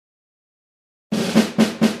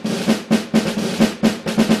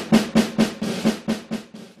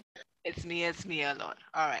me, oh Lord.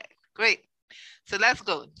 All right, great. So let's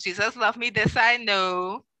go. Jesus love me, this I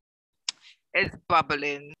know. It's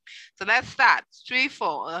bubbling. So let's start. 3,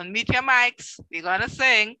 4. Unmute your mics. We're gonna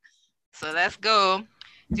sing. So let's go.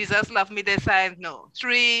 Jesus love me, this I know.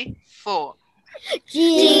 3, 4.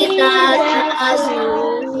 Jesus loves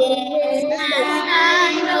me, this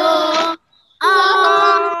I know.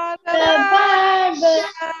 All the Bible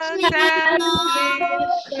tells me,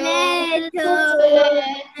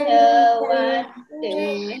 little one to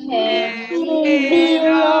him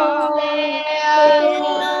belong.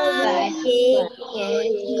 But he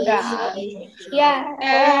is right. Yes,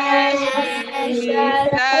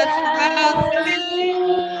 Jesus loves me.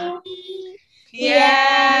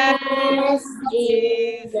 Yes,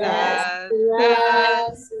 Jesus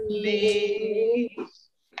loves me.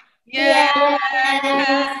 Yes,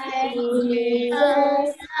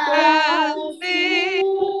 Jesus loves me.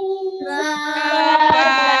 The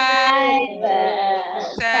Bible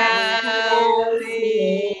tells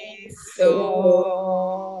me so.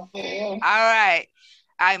 All right.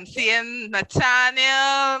 I'm seeing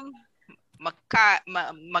Nathaniel,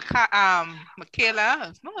 Michaela.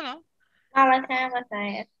 No.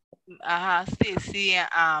 Stacy,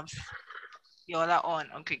 you all are on.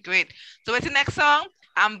 Okay, great. So what's the next song?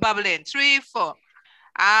 I'm bubbling. 3, 4.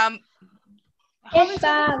 It's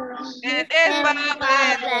bubbling. It is bubbling.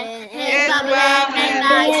 It's bubbling.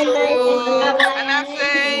 And I'm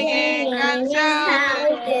singing and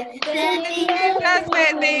shouting. Jesus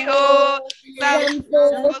made me whole. Some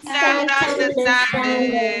folks can't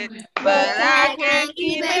understand it, but I can't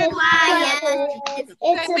keep it quiet.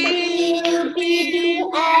 It's a big, big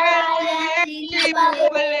fire. Keep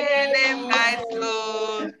bubbling in my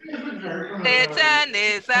soul. Satan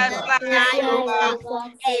is a sly over.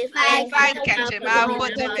 If I catch him, I'll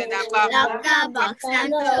put him in a box. Lock the box and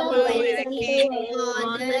throw With a it key.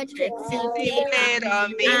 on the tricks He played on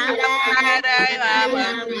me. I'm glad I am a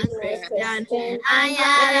Christian. I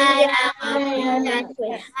am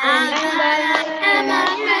a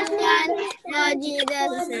Christian. Lord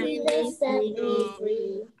Jesus set me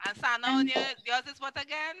free. And Sana, yours is what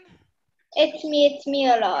again? It's me,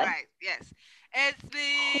 O Lord. Right, yes. It's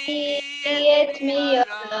me, It's me, O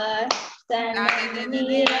Lord. Standing in the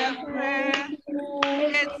need of prayer.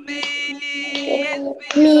 It's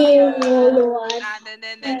It's me, O Lord. Standing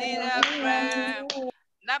in the need of prayer.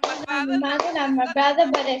 Not my father, Not my brother,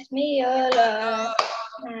 but it's me, O Lord.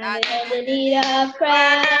 Standing in the need of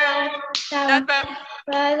prayer. Not my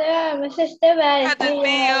brother, my sister, but it's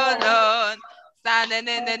me, O Lord. Standing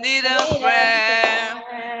in the need of prayer.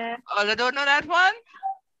 Oh, I don't know that one?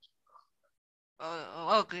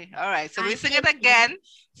 Oh, okay. All right. So we sing it again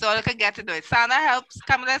so I can get to do it. Sana helps.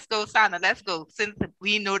 Come, let's go, Sana. Let's go. Since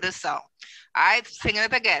we know the song. All right. Sing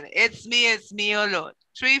it again. It's me, oh Lord.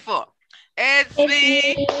 3, 4. It's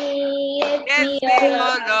me,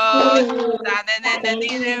 oh Lord. Standing in the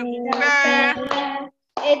need of prayer.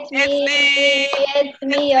 It's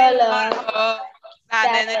me, oh Lord.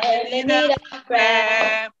 Standing in the need of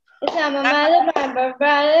prayer. It's not my mother, my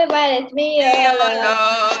brother, but it's me, oh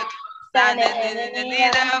Lord. Standing in the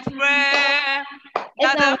need of prayer.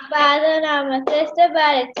 It's not my father, not my sister,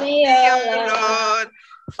 but it's me, oh Lord.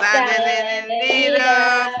 Standing in need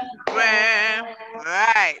of prayer.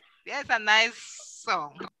 Right. That's a nice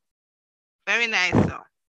song. Very nice song.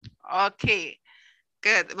 Okay.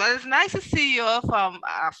 Good. Well, it's nice to see you all from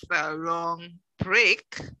after a long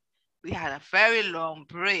break. We had a very long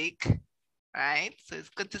break, right? So it's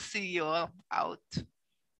good to see you all out.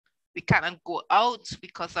 We cannot go out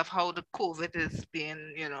because of how the COVID is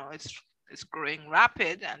being, it's growing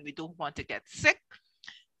rapid and we don't want to get sick.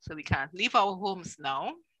 So we can't leave our homes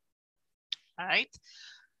now. All right.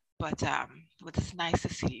 But it's nice to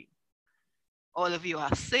see you. All of you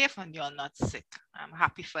are safe and you're not sick. I'm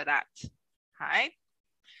happy for that. All right.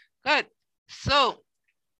 Good. So,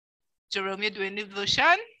 Jerome, you're doing the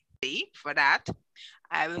devotion. For that,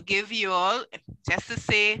 I will give you all just to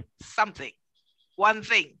say something. One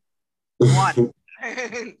thing. One.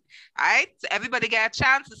 All right. So everybody get a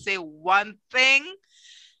chance to say one thing.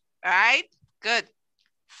 All right. Good.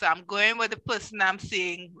 So I'm going with the person I'm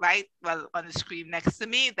seeing on the screen next to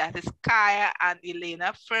me. That is Kaya and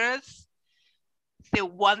Elena first. Say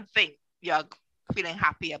one thing you're feeling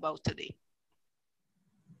happy about today.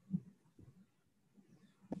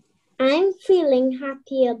 I'm feeling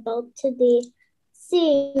happy about today,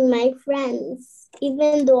 seeing my friends,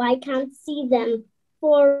 even though I can't see them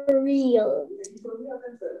for real.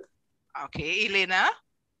 Okay, Elena?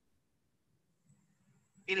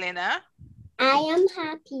 Elena? I am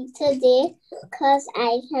happy today because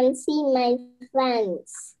I can see my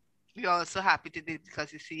friends. You're also happy today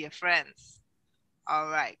because you see your friends. All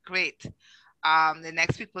right, great. The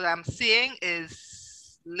next people I'm seeing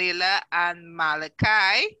is Leila and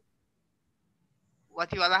Malachi.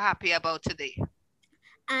 What you all are happy about today?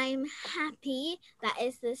 I'm happy that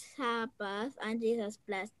it's the Sabbath and Jesus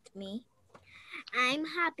blessed me. I'm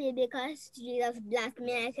happy because Jesus blessed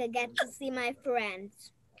me and I could get to see my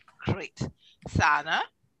friends. Great. Sana,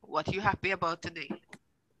 what are you happy about today?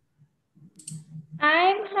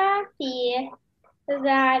 I'm happy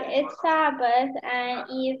that it's Sabbath, and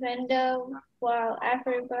even though, well,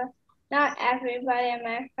 not everybody in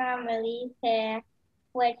my family is here,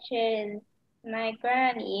 which is my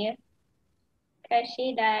granny, because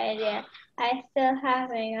she died, yeah, I still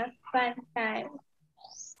having a fun time.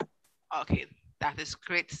 Okay, that is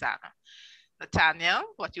great, Sana. Nathaniel,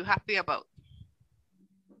 what you happy about?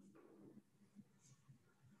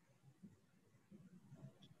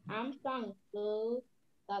 I'm thankful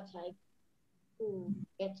that I could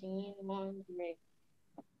getting in one break.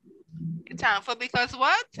 You're thankful because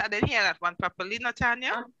what? I didn't hear that one properly,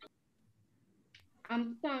 Nathaniel.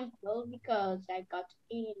 I'm thankful because I got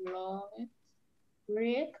a long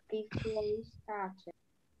break before we started.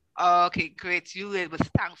 Okay, great. You was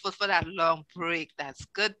thankful for that long break. That's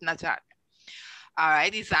good, Nathaniel. All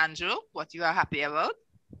right, Isandro, what you are happy about?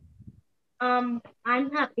 I'm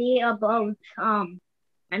happy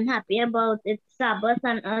about its Sabbath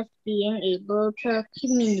and us being able to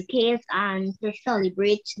communicate and to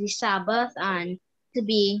celebrate the Sabbath and to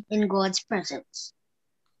be in God's presence.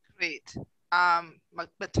 Great.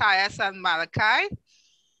 Matthias and Malachi,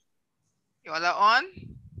 you all are on?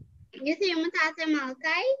 You see Matthias and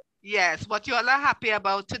Malachi? Yes, what you all are happy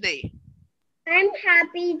about today? I'm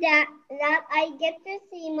happy that I get to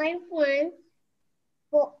see my friends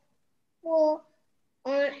for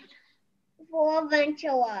a bunch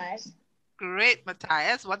of hours. Great,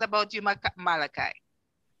 Matthias. What about you, Malachi?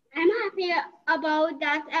 I'm happy about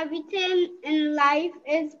that everything in life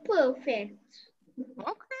is perfect.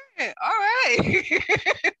 Okay, all right.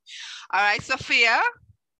 All right, Sophia,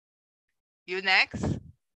 you next.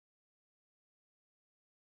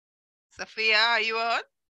 Sophia, are you on?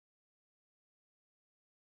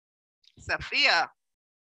 Sophia.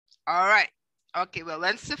 All right. Okay, well,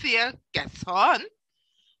 when Sophia gets on,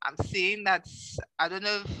 I'm seeing that's, I don't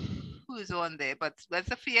know who's on there, but when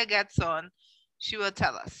Sophia gets on, she will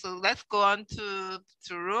tell us. So let's go on to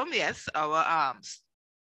room. Yes, our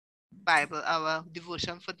Bible, our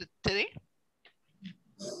devotion for today.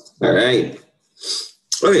 All right.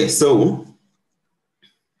 Okay, so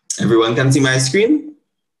everyone can see my screen?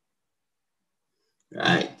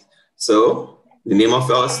 Right. So the name of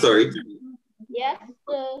our story. Yes,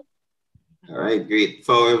 sir. All right, great.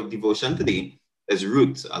 For our devotion today is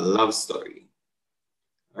Ruth, a love story.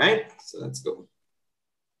 All right, so let's go.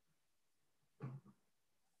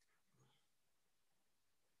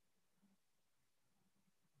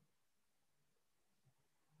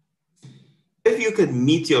 If you could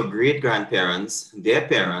meet your great-grandparents, their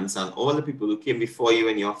parents, and all the people who came before you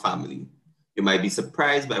in your family, you might be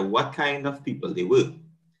surprised by what kind of people they were.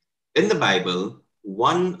 In the Bible,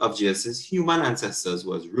 one of Jesus' human ancestors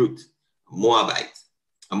was Ruth, a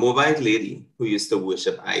Moabite lady who used to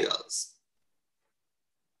worship idols.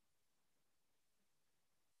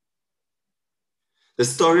 The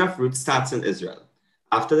story of Ruth starts in Israel.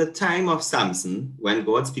 After the time of Samson, when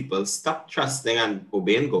God's people stopped trusting and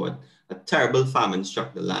obeying God, a terrible famine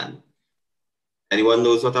struck the land. Anyone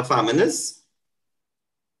knows what a famine is?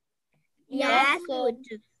 Yes,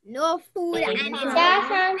 no food and That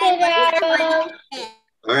sounds terrible.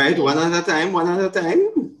 All right, one at a time.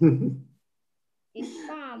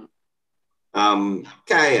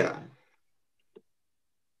 Kaya,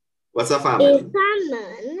 what's a famine? A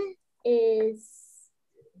famine is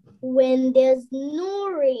when there's no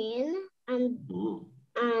rain and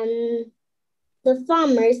the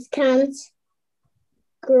farmers can't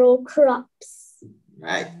grow crops.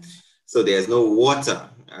 Right. So there's no water.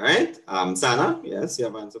 All right. Sana, yes, you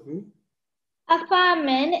have an answer for me? A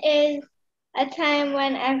famine is a time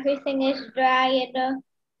when everything is dry,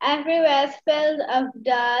 everywhere is filled of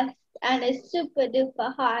dust and it's super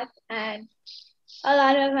duper hot and a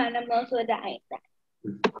lot of animals will die.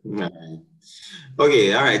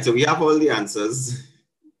 Okay, all right. So we have all the answers.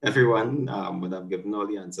 Everyone would have given all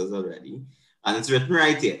the answers already. And it's written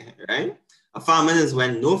right here, right? A famine is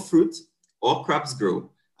when no fruit or crops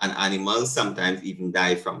grow and animals sometimes even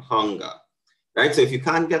die from hunger, right? So if you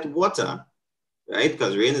can't get water, right,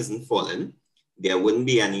 because rain isn't falling, there wouldn't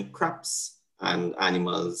be any crops and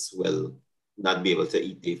animals will not be able to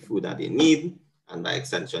eat the food that they need, and by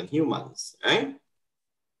extension, humans, right?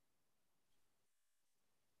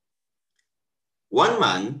 One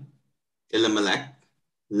man, Elimelech,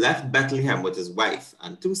 left Bethlehem with his wife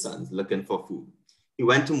and 2 sons looking for food. He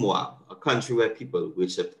went to Moab, a country where people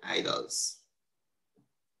worshipped idols.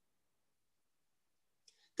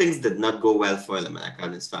 Things did not go well for Elimelech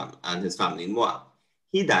and his family in Moab.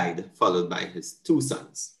 He died, followed by his 2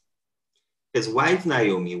 sons. His wife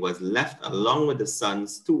Naomi was left along with the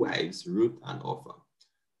sons' 2 wives, Ruth and Orpah.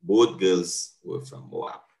 Both girls were from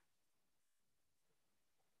Moab.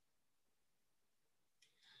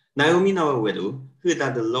 Naomi, now a widow, heard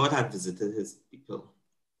that the Lord had visited his people,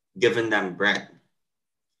 given them bread.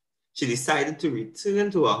 She decided to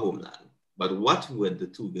return to her homeland, but what would the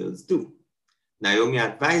 2 girls do? Naomi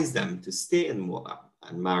advised them to stay in Moab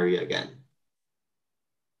and marry again.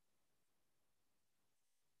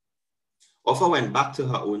 Orpah went back to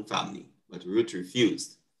her own family, but Ruth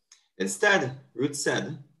refused. Instead, Ruth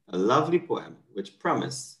said a lovely poem which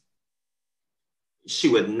promised she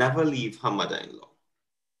would never leave her mother-in-law.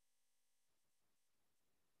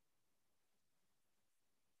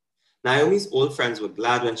 Naomi's old friends were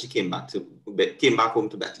glad when she came back home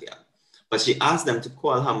to Bethlehem, but she asked them to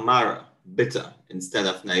call her Mara, bitter, instead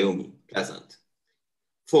of Naomi, pleasant.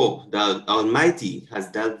 For the Almighty has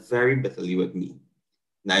dealt very bitterly with me.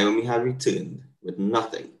 Naomi had returned with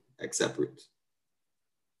nothing except Ruth.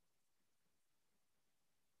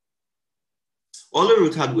 Although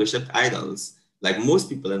Ruth had worshipped idols, like most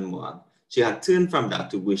people in Moab, she had turned from that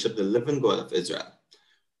to worship the living God of Israel.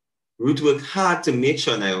 Ruth worked hard to make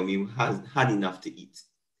sure Naomi had enough to eat.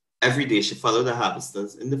 Every day she followed the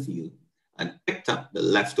harvesters in the field and picked up the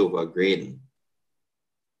leftover grain.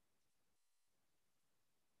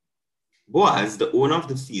 Boaz, the owner of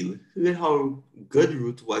the field, heard how good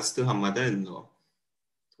Ruth was to her mother-in-law.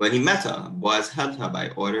 When he met her, Boaz helped her by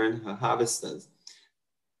ordering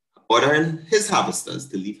his harvesters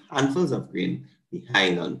to leave handfuls of grain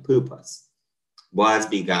behind on purpose. Boaz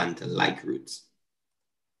began to like Ruth.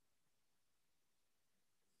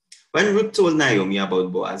 When Ruth told Naomi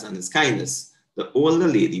about Boaz and his kindness, the older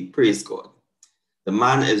lady praised God. The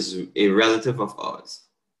man is a relative of ours,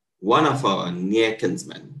 one of our near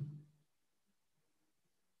kinsmen.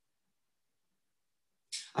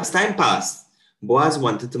 As time passed, Boaz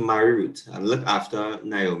wanted to marry Ruth and look after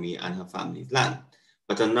Naomi and her family's land,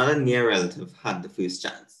 but another near relative had the first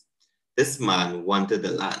chance. This man wanted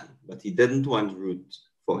the land, but he didn't want Ruth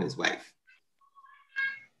for his wife.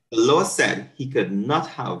 The law said he could not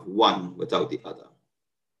have one without the other.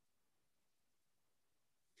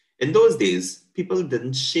 In those days, people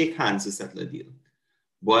didn't shake hands to settle a deal.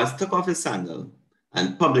 Boaz took off his sandal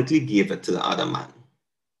and publicly gave it to the other man.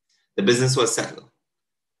 The business was settled.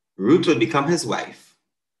 Ruth would become his wife.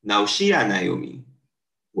 Now she and Naomi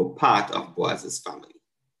were part of Boaz's family.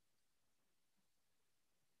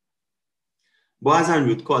 Boaz and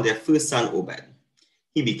Ruth called their first son Obed.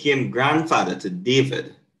 He became grandfather to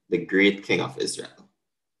David, the great king of Israel.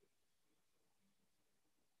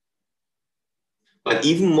 But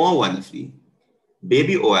even more wonderfully,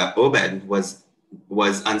 baby Obed was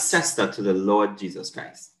ancestor to the Lord Jesus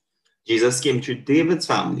Christ. Jesus came through David's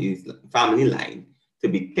family line to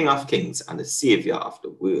be King of Kings and the Savior of the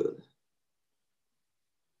world.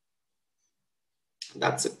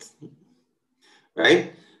 That's it,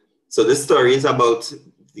 right? So this story is about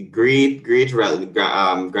the great grand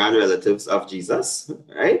relatives of Jesus,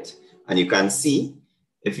 right? And you can see,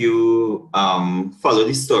 if you follow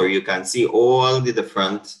the story, you can see all the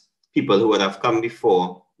different people who would have come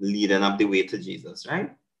before leading up the way to Jesus,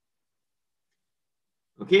 right?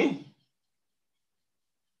 Okay.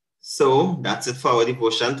 So that's it for our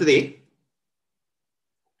devotion today,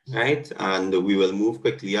 right? And we will move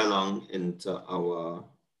quickly along into our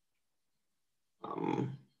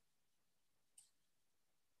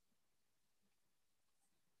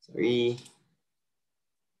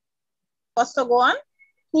What's to go on?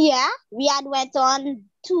 Yeah, we had went on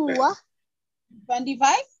to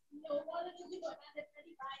 25.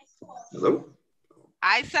 Hello?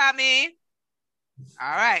 Hi, Sammy.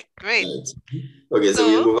 All right, great. Right. Okay, so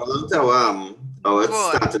we'll move on to our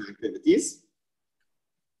starting activities.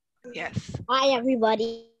 Yes. Hi,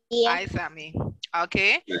 everybody. Hi, Sammy.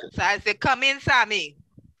 Okay, so as they come in, Sammy, you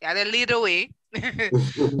gotta lead the way.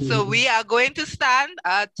 So we are going to stand.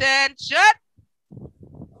 Attention.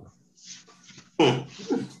 Now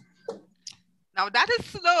that is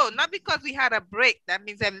slow, not because we had a break. That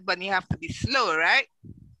means everybody have to be slow, right?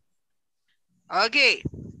 Okay,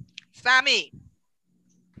 Sammy.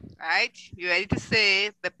 Right, you ready to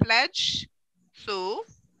say the pledge? So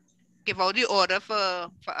give out the order for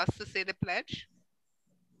us to say the pledge.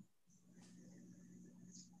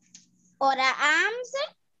 Order arms.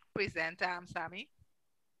 Present arms, Sammy.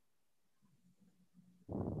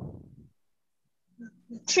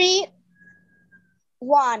 3,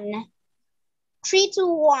 1. 3, 2,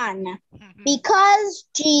 1. Mhm. Because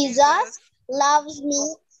Jesus Jesus. loves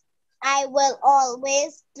me, I will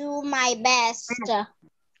always do my best. All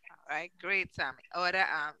right, great, Sammy. Other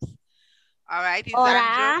arms. All right, Or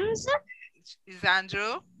Isandro. arms.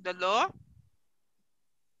 Isandro, the law.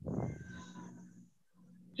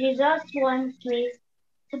 Jesus wants me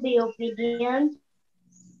to be obedient,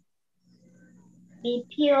 be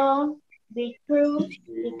pure, be true,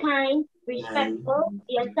 be kind, respectful,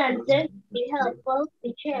 be attentive, be helpful,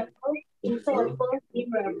 be cheerful, be thoughtful, be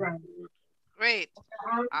reverent. Great.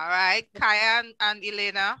 All right, Kaya and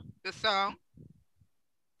Elena, the song.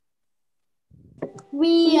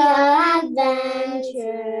 We are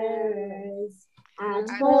adventurers. At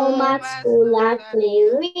home, at school, at play.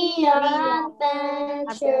 We are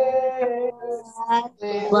adventurers.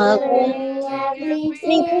 Learning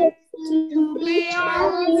everything to be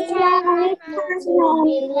honest and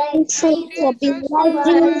to be like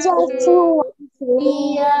Jesus who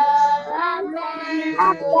we are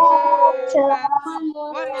adventurers.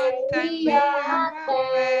 One more time, We we are are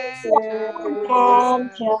adventurers.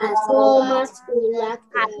 adventurers. At home, at school, at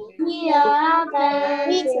play. We are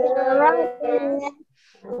adventurers.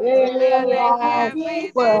 Learning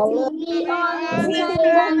everything to be honest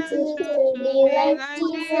and to be like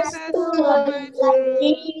Jesus to us.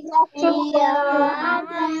 We are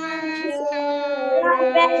adventurers.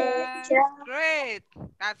 Great.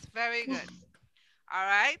 That's very good. All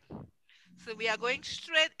right. So we are going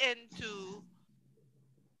straight into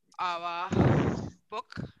our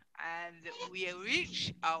book, and we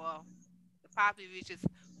reach the part we reach is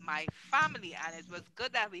my family, and it was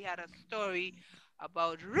good that we had a story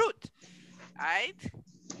about Ruth, right?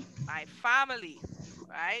 My family,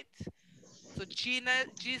 right? So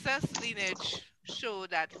Jesus' lineage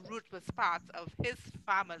showed that Ruth was part of his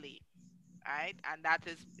family, right? And that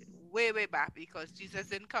is way, way back because Jesus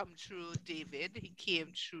didn't come through David. He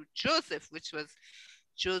came through Joseph,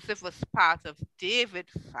 Joseph was part of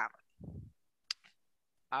David's family.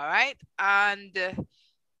 All right. And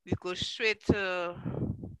we go straight to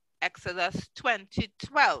Exodus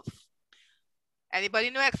 20:12. Anybody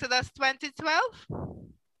know Exodus 20:12?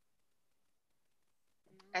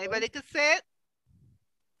 Anybody could say it?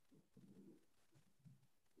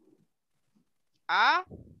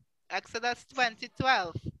 Exodus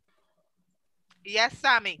 20:12. Yes,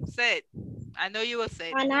 Sammy, say it. I know you will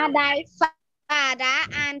say it. Honor thy father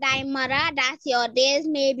and thy mother, that your days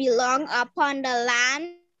may be long upon the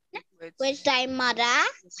land which thy mother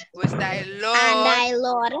which thy and Lord, thy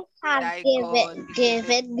Lord hath thy given God thee.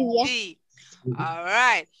 thee. All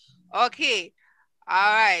right. Okay.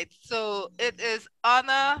 All right. So it is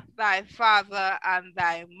honor thy father and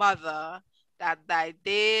thy mother, that thy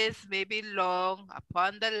days may be long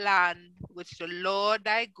upon the land which the Lord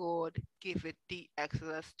thy God giveth thee.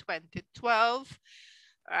 Exodus 20:12.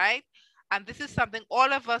 All right. And this is something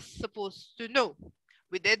all of us supposed to know.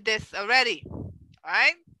 We did this already. All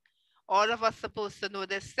right. All of us supposed to know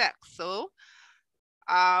this text. So,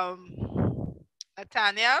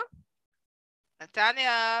 Nathaniel.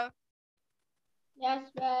 Yes,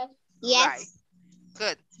 yes. Yes. Right.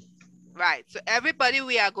 Good. Right. So everybody,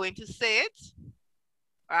 we are going to say it.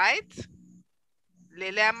 Right.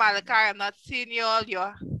 Lily and Malachi, I'm not seeing you all.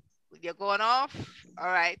 You're going off. All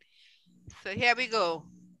right. So here we go.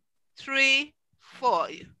 3, 4.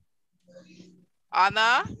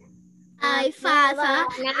 Honor Thy father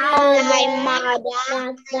and thy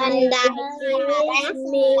mother and thy days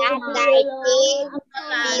may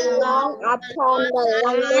be long upon the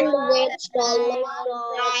land which the Lord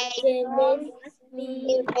thy God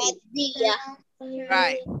giveth thee.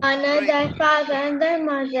 Right. Honor Great. thy father and thy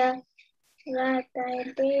mother, that thy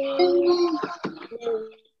days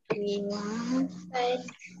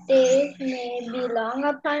may be long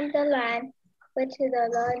upon the land which the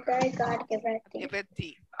Lord thy God giveth thee. Give it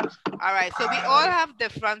thee. All right. So we all have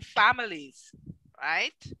different families,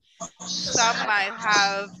 right? Some might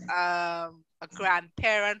have a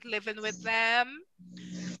grandparent living with them.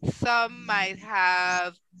 Some might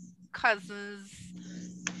have cousins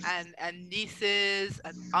and nieces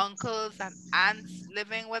and uncles and aunts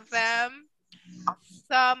living with them.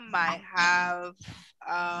 Some might have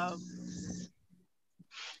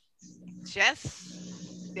just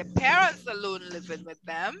their parents alone living with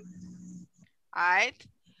them, right?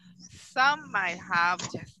 Some might have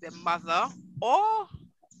just their mother or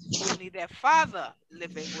only their father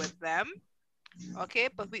living with them, okay?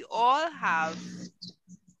 But we all have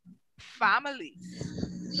families,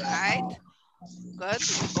 right? Good.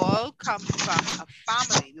 We all come from a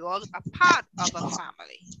family. We all are part of a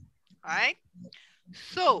family, right?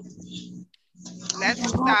 So Let's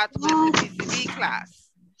start with the Busy Bee class.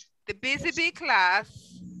 The Busy Bee class,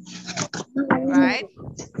 right?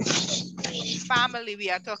 Family, we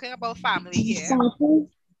are talking about family here.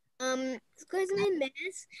 Excuse me,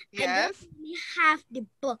 miss. I don't Yes. really have the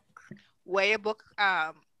book. Where your book,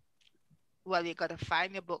 well, you gotta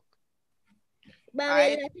find your book. But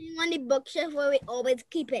Right. we're looking on the bookshelf where we always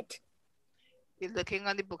keep it. You're looking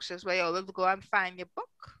on the bookshelves where you always go and find your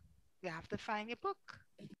book. You have to find your book.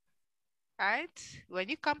 Right? When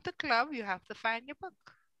you come to club, you have to find your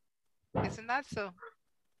book. Isn't that so?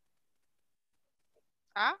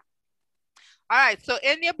 Huh? All right, so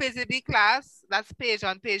in your Busy Bee class, that's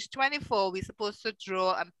on page 24, we're supposed to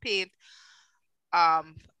draw and paint a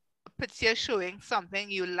picture showing something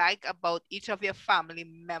you like about each of your family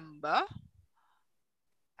member.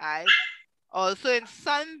 Right? Also in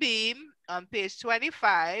Sunbeam on page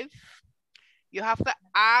 25, you have to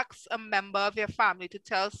ask a member of your family to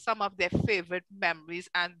tell some of their favorite memories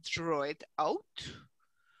and draw it out.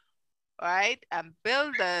 Right? And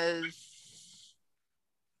builders,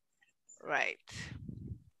 right.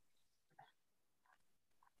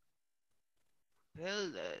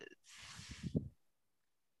 Builders.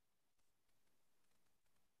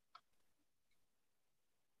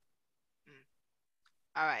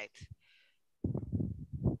 All right.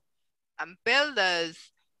 And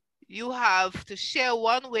builders, you have to share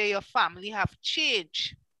one way your family have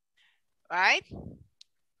changed. Right?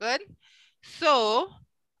 Good. So,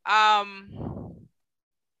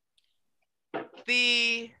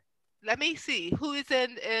 let me see who is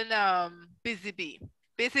in Busy Bee.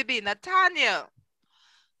 Busy Bee, Nathaniel.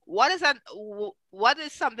 What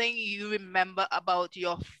is something you remember about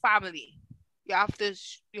your family? You have to,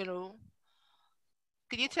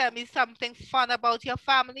 can you tell me something fun about your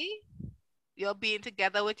family? You're being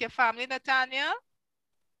together with your family, Nathaniel?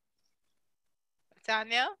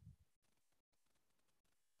 Nathaniel?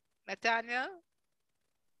 Nathaniel?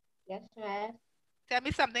 Yes, ma'am. Tell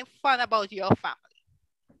me something fun about your family.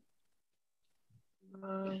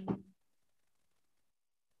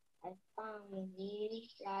 My family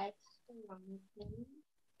likes to run with me.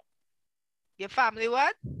 Your family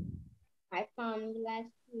what? My family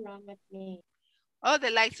likes to run with me. Oh,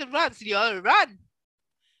 they like to run, so you all run.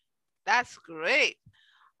 That's great.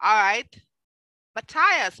 All right.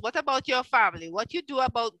 Matthias, what about your family? What you do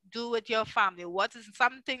with your family? What is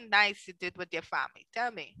something nice you did with your family?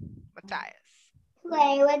 Tell me, Matthias.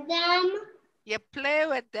 Play with them. You play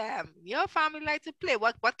with them. Your family like to play.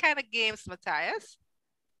 What kind of games, Matthias?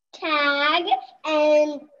 Tag,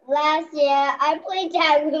 and last year I played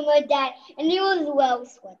tag with my dad, and he was well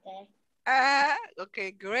sweater.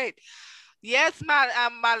 Okay, great. Yes,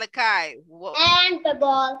 Malachi. And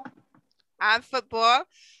football. And football.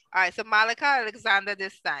 All right, so Malachi Alexander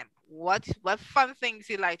this time. What fun things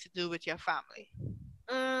you like to do with your family?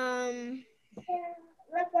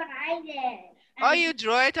 Look what I did. Oh, you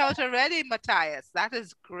draw it out already, Matthias. That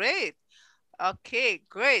is great. Okay,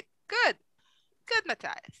 great. Good. Good,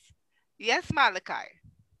 Matthias. Yes, Malachi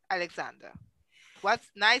Alexander. What's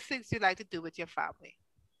nice things you like to do with your family?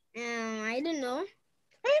 I don't know.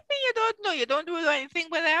 Maybe you don't know. You don't do anything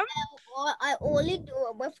with them? I only do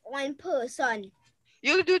it with one person.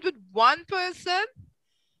 You do it with one person?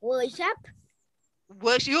 Worship?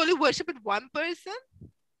 You only worship with one person?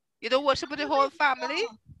 You don't worship with the whole family?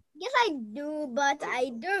 Yes, I do, but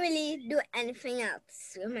I don't really do anything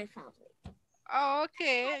else with my family. Oh,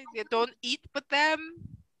 okay. You don't eat with them?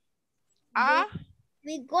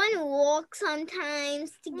 We go and walk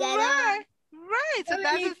sometimes together. Right. So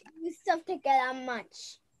that is do stuff together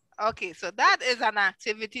much. okay. So that is an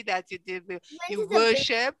activity that you did. You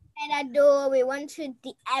worship. We went to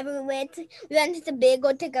the everywhere. We went to the big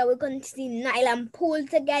go together. We went to the Nile pool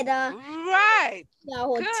together. Right. The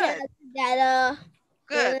hotel together.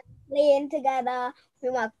 Good. We went plane together. We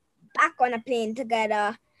went back on a plane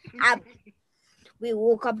together. We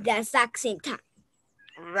woke up the exact same time.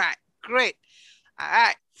 Right. Great. All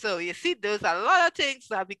right. So you see, there's a lot of things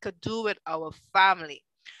that we could do with our family.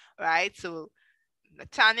 Right. So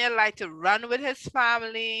Nathaniel liked to run with his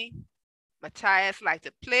family. Matthias liked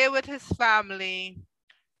to play with his family.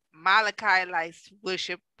 Malachi likes to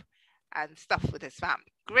worship and stuff with his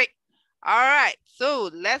family. Great. All right. So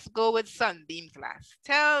let's go with Sunbeam class.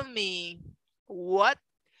 Tell me what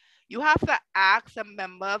you have to ask a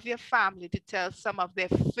member of your family to tell some of their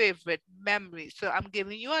favorite memories. So I'm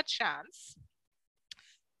giving you a chance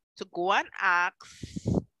to go and ask.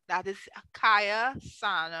 That is Kaya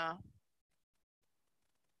Sana.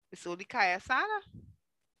 It's only Kaya Sana?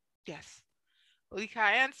 Yes. Only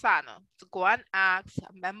Kaya and Sana. To go and ask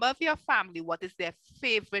a member of your family what is their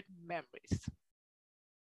favorite memories.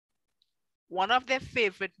 one of their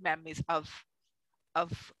favorite memories of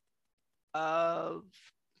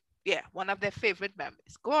yeah, one of their favorite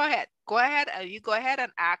memories. Go ahead. Go ahead. You go ahead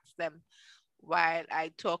and ask them while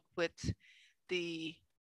I talk with the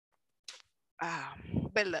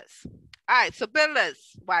builders. All right, so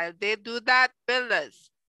builders, while they do that,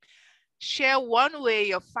 builders, share one way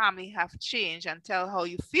your family have changed and tell how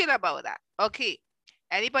you feel about that. Okay.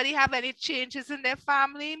 Anybody have any changes in their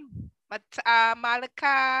family?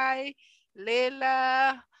 Malachi,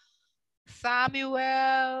 Layla,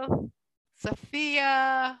 Samuel,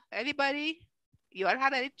 Sophia, anybody? You all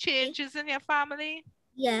had any changes in your family?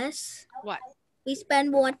 Yes. What? We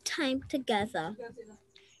spend more time together.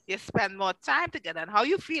 You spend more time together. And how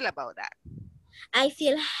you feel about that? I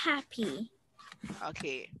feel happy.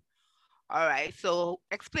 Okay. All right. So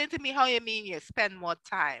explain to me how you mean you spend more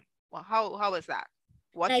time. Well, how is that?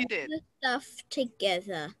 What you Like did? do stuff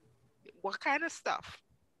together. What kind of stuff?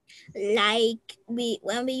 Like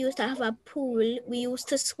when we used to have a pool, we used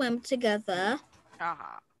to swim together.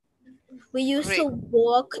 Uh-huh. We used Great. to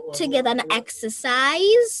walk together and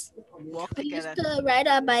exercise. Walk We used together. to ride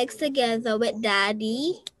our bikes together with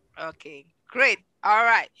Daddy. Okay, great. All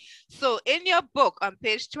right. So in your book on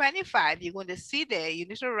page 25, you're going to see there, you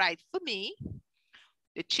need to write for me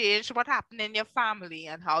the change, what happened in your family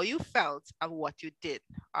and how you felt and what you did.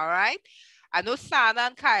 All right. I know Sana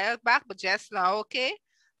and Kyle back, but just now, okay?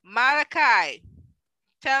 Malachi,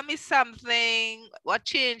 tell me something. What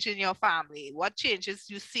changed in your family? What changes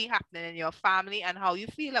you see happening in your family and how you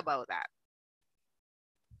feel about that?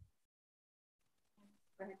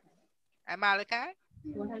 And Malachi?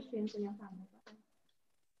 What has changed in your family?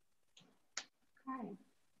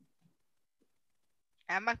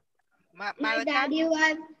 And My Malachi? daddy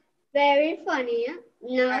was very funny.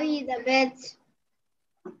 Now he's a bit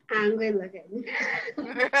angry looking.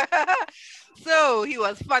 So he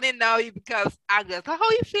was funny, now he becomes angry. So how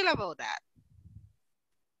you feel about that?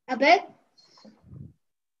 A bit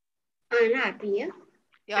unhappy.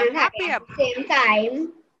 You're Unhappy happy at the same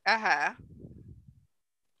time. Uh-huh.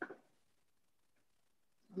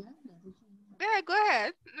 Yeah, go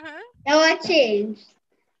ahead. That was changed.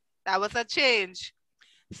 That was a change.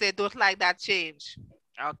 Say don't like that change.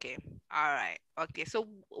 Okay. All right. Okay. So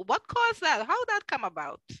what caused that? How that come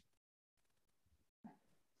about?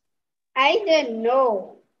 I didn't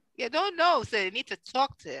know. You don't know, so you need to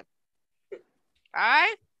talk to him. All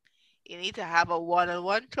right? You need to have a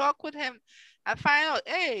one-on-one talk with him and find out,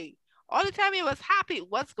 hey, all the time he was happy.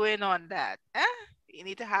 What's going on that? You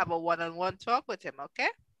need to have a one-on-one talk with him, okay?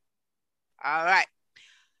 All right.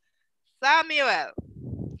 Samuel,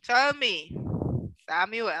 tell me.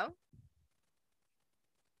 Samuel.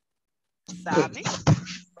 Sammy?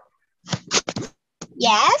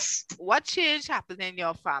 Yes. What change happened in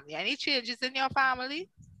your family? Any changes in your family?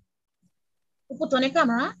 You put on the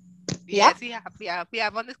camera? Yes, we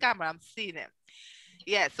have on this camera. I'm seeing him.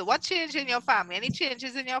 Yes. So what changed in your family? Any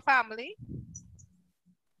changes in your family?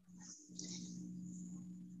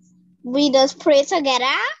 We just pray together.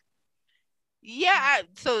 Yeah.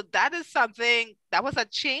 So that is something that was a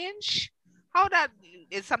change. How that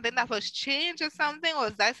is something that was changed or something, or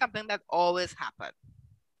is that something that always happened?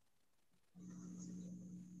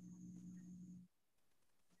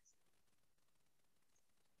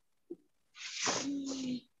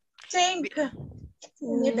 Think.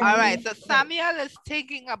 All right, so Samuel is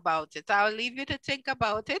thinking about it. I'll leave you to think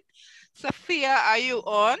about it. Sophia, are you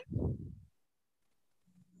on?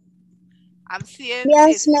 I'm seeing.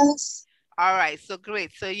 Yes, miss. All right, so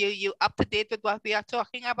great. So you up to date with what we are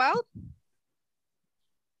talking about?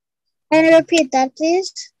 Can you repeat that,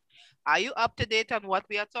 please? Are you up to date on what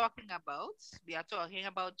we are talking about? We are talking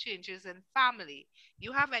about changes in family.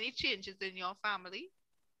 You have any changes in your family?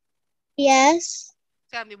 Yes.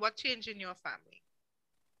 Tell me what changed in your family.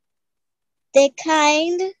 They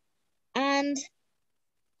kind and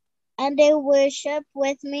they worship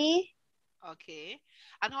with me. Okay.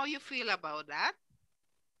 And how you feel about that?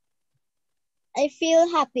 I feel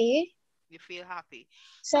happy. You feel happy.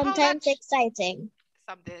 Sometimes exciting.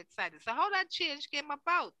 Something exciting. So how that change came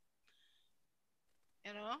about?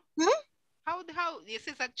 You know? Huh? How this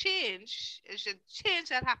is a change. It's a change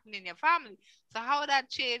that happened in your family. So how that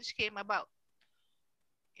change came about?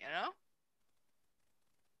 You know?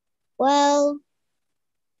 Well,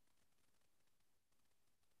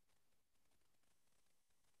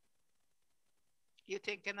 you're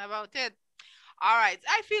thinking about it. All right.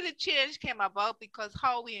 I feel the change came about because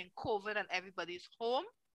how we in COVID and everybody's home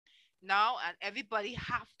now, and everybody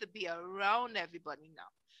have to be around everybody now.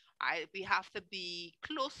 We have to be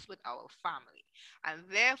close with our family, and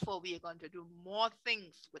therefore we are going to do more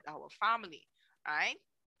things with our family. All right,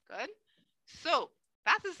 good. So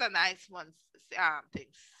that is a nice one thing.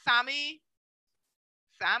 Sammy,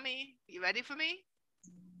 you ready for me?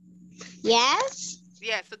 Yes.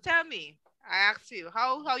 Yeah, so tell me. I asked you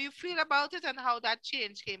how you feel about it and how that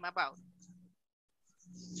change came about.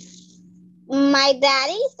 My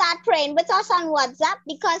daddy start praying with us on WhatsApp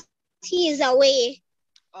because he is away.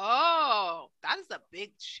 Oh, that is a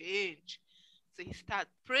big change. So you start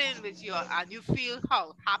praying with you and you feel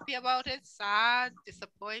how? Happy about it? Sad?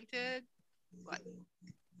 Disappointed? What?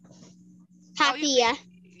 How you Happy, feel? yeah.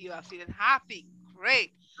 You are feeling happy.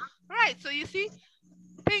 Great. Right. So you see,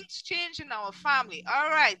 things change in our family. All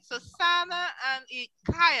right. So Sana and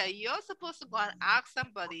Kaya, you're supposed to go and ask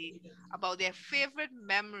somebody about their favorite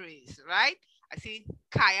memories, right? I see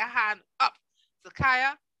Kaya hand up. So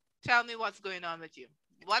Kaya, tell me what's going on with you.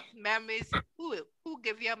 What memories? Who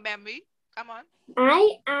give you a memory? Come on.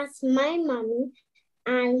 I asked my mommy,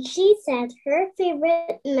 and she said her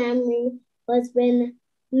favorite memory was when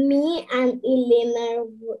me and Elena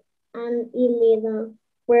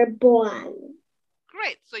were born.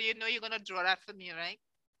 Great. So you know you're gonna draw that for me, right?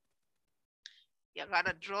 You're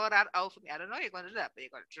gonna draw that out for me. I don't know you're gonna do that, but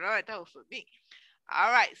you're gonna draw it out for me.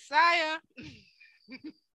 All right, Saya.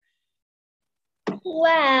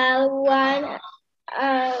 Well, one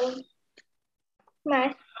of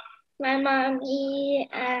my mommy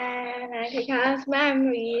and Auntie Carl's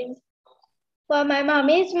memories. For my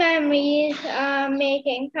mommy's memories,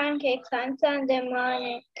 making pancakes on Sunday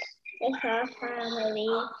morning with our family.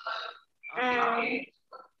 Okay.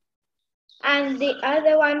 And the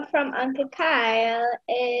other one from Uncle Kyle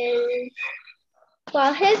is,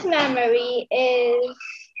 well, his fun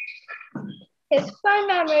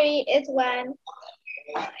memory is when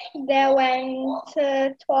they went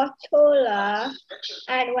to Tortola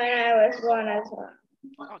and when I was born as well.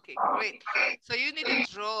 Okay, great. So you need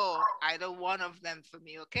to draw either one of them for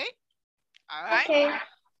me, okay? All right. Okay.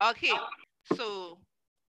 Okay. So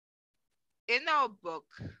in our book,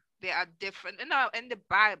 there are different in the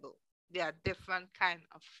Bible, there are different kind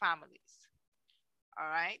of families. All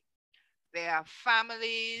right. There are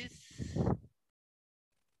families,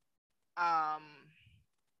 um,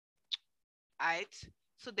 right?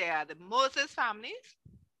 So there are the Moses families.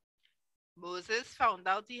 Moses found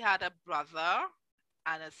out he had a brother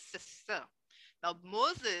and a sister. Now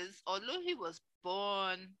Moses, although he was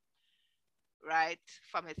born right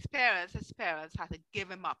from his parents had to give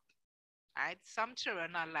him up. Right? Some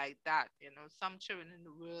children are like that, some children in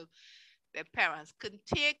the world, their parents couldn't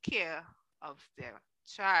take care of their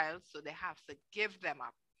child, so they have to give them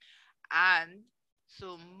up. And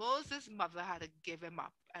so Moses' mother had to give him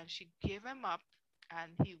up, and she gave him up,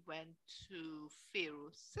 and he went to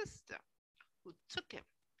Pharaoh's sister, who took him.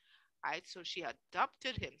 Right? So she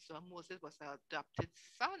adopted him. So Moses was the adopted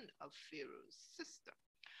son of Pharaoh's sister.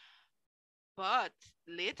 But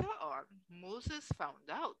later on, Moses found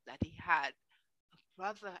out that he had a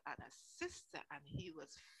brother and a sister, and he was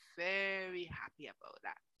very happy about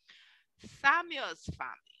that. Samuel's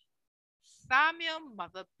family. Samuel's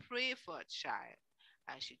mother prayed for a child,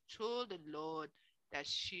 and she told the Lord that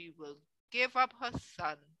she will give up her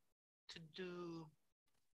son to do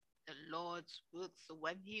the Lord's work. So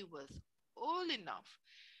when he was old enough,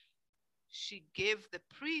 she gave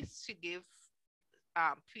priest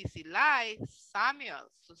Eli Samuel.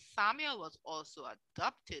 So Samuel was also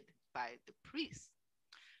adopted by the priest.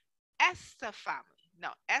 Esther family.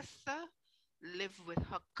 Now Esther lived with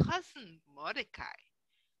her cousin Mordecai.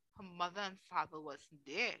 Her mother and father wasn't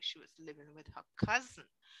there. She was living with her cousin.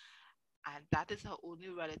 And that is her only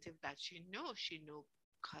relative that she knew. She knew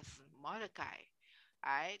cousin Mordecai.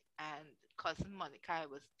 Right? And cousin Mordecai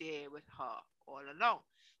was there with her all along.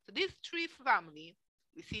 So these three families,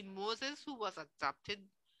 we see Moses, who was adopted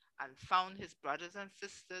and found his brothers and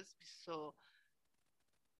sisters. We saw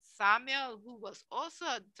Samuel, who was also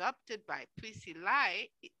adopted by priest Eli,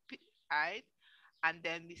 right? And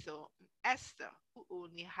then we saw Esther, who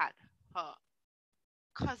only had her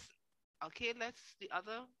cousin. Okay, let's the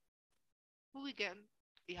other. Who again?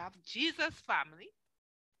 We have Jesus' family.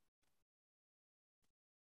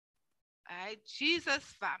 Right? Jesus'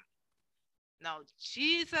 family. Now,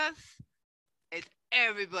 Jesus is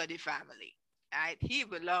everybody family. Right? He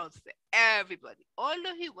belongs to everybody.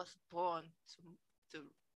 Although he was born to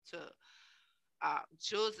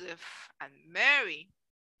Joseph and Mary,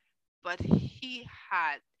 but he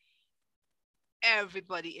had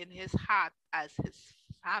everybody in his heart as his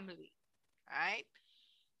family, right?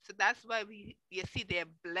 So that's why you see they're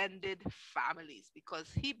blended families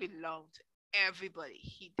because he belonged to everybody.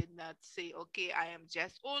 He did not say, okay, I am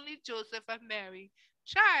just only Joseph and Mary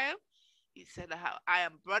child. He said, I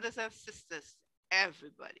am brothers and sisters,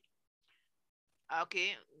 everybody.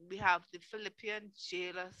 Okay, we have the Philippian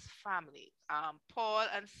jailer's family. Paul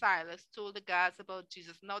and Silas told the guards about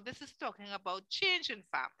Jesus. Now, this is talking about change in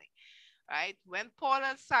family, right? When Paul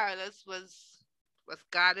and Silas was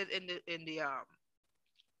guarded in the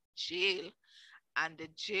jail, and the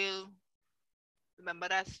jail. Remember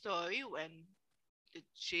that story when the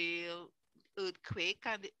jail earthquake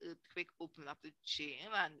and the earthquake opened up the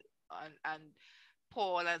jail, and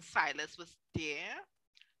Paul and Silas was there,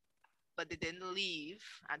 but they didn't leave,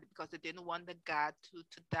 and because they didn't want the guard to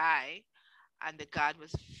die, and the guard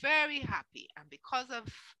was very happy, and because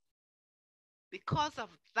of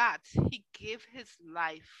that, he gave his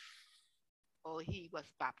life, or he was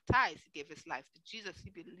baptized. He gave his life to Jesus.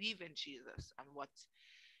 He believed in Jesus, and what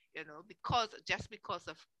because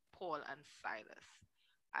of Paul and Silas,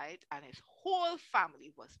 right? And his whole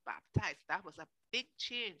family was baptized. That was a big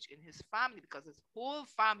change in his family because his whole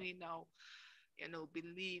family now,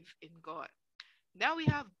 believe in God. Now we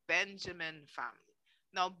have Benjamin family.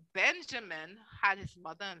 Now Benjamin had his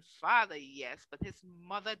mother and father, yes, but his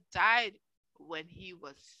mother died when he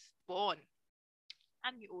was born,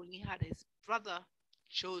 and he only had his brother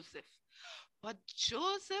Joseph. But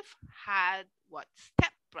Joseph had what?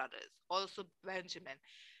 Stepbrothers, also Benjamin.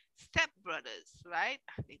 Stepbrothers, right?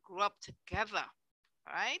 And they grew up together,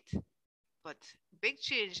 right? But big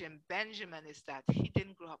change in Benjamin is that he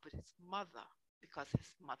didn't grow up with his mother because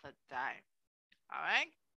his mother died. All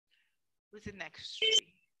right? Who's the next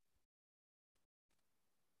tree?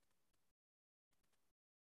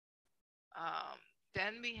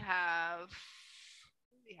 Then we have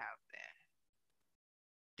there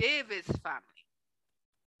David's family.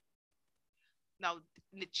 Now,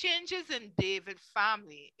 the changes in David's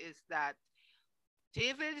family is that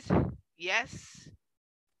David, yes,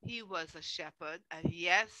 he was a shepherd, and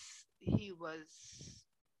yes, he was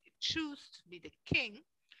choose to be the king,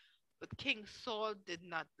 but King Saul did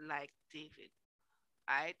not like David.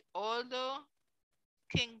 Right? Although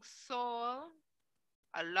King Saul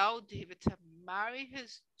allowed David to marry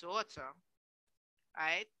his daughter,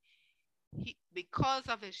 right? Because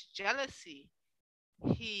of his jealousy,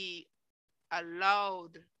 he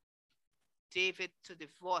allowed David to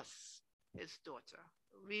divorce his daughter.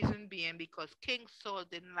 Reason being because King Saul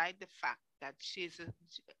didn't like the fact that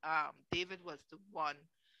David was the one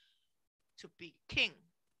to be king,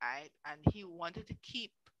 right? And he wanted to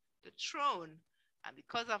keep the throne, and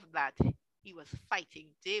because of that, he was fighting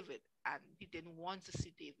David, and he didn't want to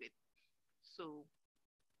see David. So,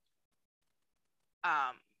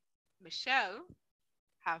 um, Michelle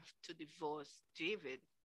have to divorce David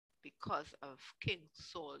because of King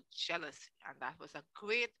Saul's jealousy, and that was a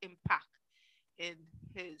great impact in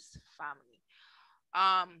his family.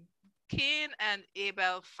 Um, Cain and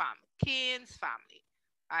Abel family, Cain's family.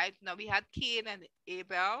 Right now we had Cain and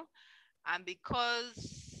Abel, and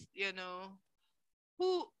because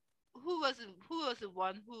who who was the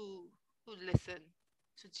one who listened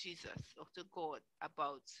to Jesus or to God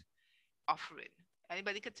about offering?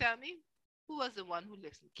 Anybody could tell me who was the one who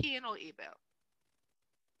listened, Cain or Abel?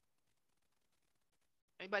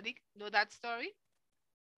 Anybody know that story?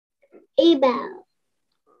 Abel.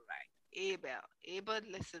 Right. Abel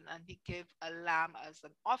listened, and he gave a lamb as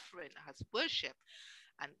an offering, as worship.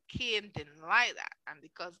 And Cain didn't like that. And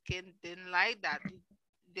because Cain didn't like that, he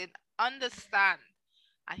didn't understand.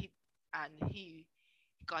 And he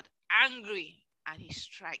got angry, and he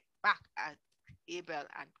struck back at Abel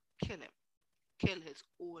and kill his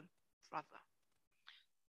own brother.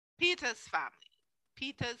 Peter's family.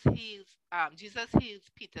 Jesus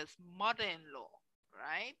heals Peter's mother-in-law,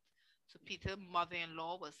 right? So Peter's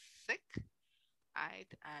mother-in-law was sick, right?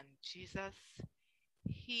 And Jesus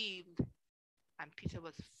healed, and Peter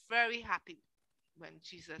was very happy when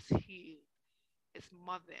Jesus healed his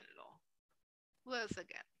mother-in-law. Who else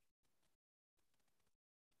again?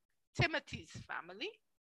 Timothy's family.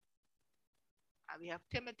 And we have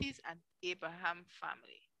Timothy's and Abraham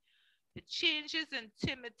family. The changes in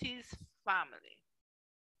Timothy's family.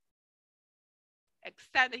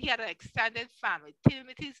 He had an extended family.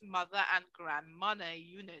 Timothy's mother and grandmother,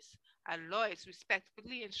 Eunice and Lois,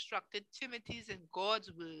 respectively instructed Timothy in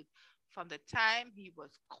God's word from the time he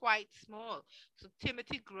was quite small. So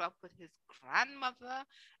Timothy grew up with his grandmother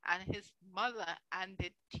and his mother, and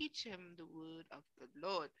they teach him the word of the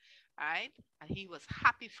Lord, right? And he was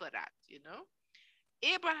happy for that.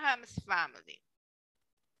 Abraham's family.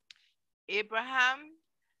 Abraham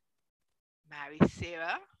married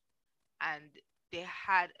Sarah, and they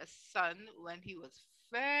had a son when he was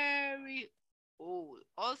very old.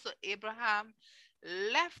 Also, Abraham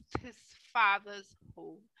left his father's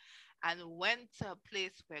home and went to a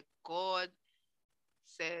place where God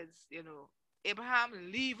says, Abraham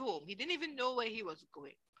leave home. He didn't even know where he was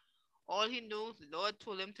going. All he knows, the Lord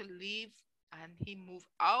told him to leave, and he moved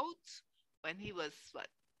out when he was, what,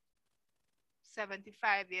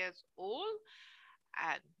 75 years old,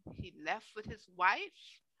 and he left with his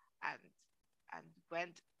wife and and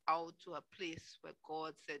went out to a place where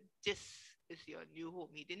God said, "This is your new home."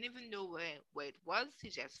 He didn't even know where it was. He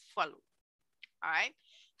just followed. All right.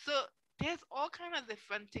 So there's all kind of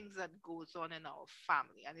different things that goes on in our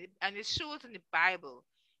family, and it shows in the Bible,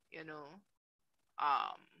 you know,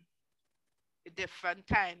 um, different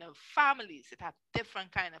kind of families. It have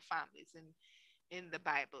different kind of families in the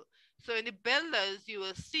Bible. So in the builders, you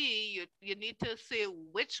will see you need to say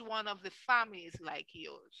which one of the families like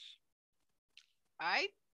yours. All right.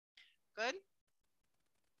 Good.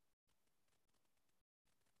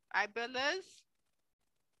 All right, builders.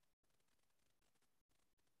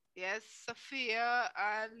 Yes, Sophia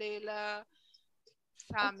and Layla, Okay.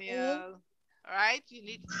 Samuel. All right, you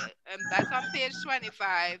need, and that's on page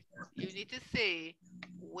 25. You need to say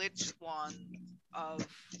which one of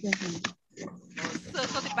or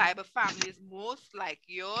circle the Bible family is most like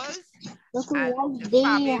yours, and the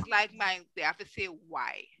family is like mine. They have to say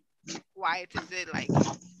why. Why it is it like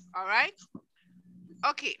you. All right?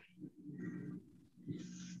 Okay.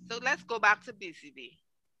 So let's go back to BCB.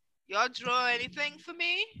 Y'all draw anything for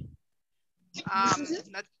me?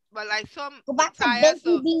 Not, well, I saw Go back to Matthias,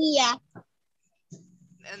 so baby.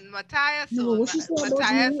 and Matthias, No, so what she said about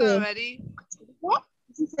Matthias you here? already. What?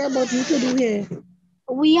 What she said about you to do here?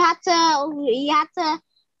 We had to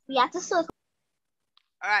circle.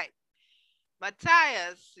 All right.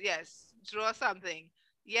 Matthias, yes, draw something.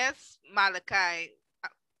 Yes, Malachi.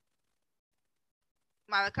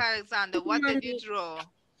 Malachi Alexander, what did you Mommy. draw?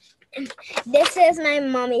 This is my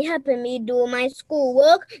mommy helping me do my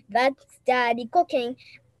schoolwork. That's daddy cooking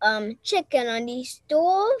chicken on the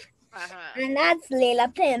stove. And that's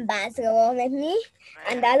Layla playing basketball with me.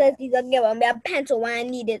 And that is Lisa giving me a pencil when I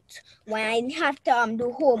need it, when I have to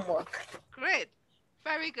do homework. Great.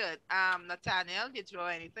 Very good. Nathaniel, did you draw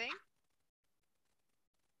anything?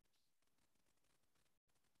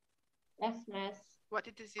 Yes, miss. What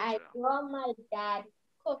it is you I draw? draw my dad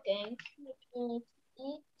cooking, making me to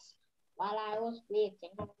eat while I was waiting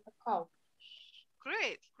on the couch.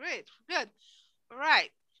 Great, great, good. All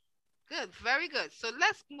right, good, very good. So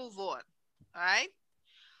let's move on. All right.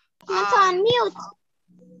 It's on mute.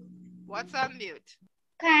 What's on mute?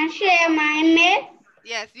 Can I share my miss?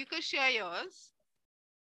 Yes, you can share yours.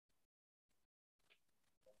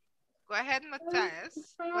 Go ahead,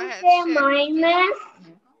 Matthias. Go ahead, Share share. my miss?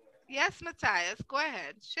 Yes, Matthias, go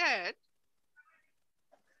ahead, share it.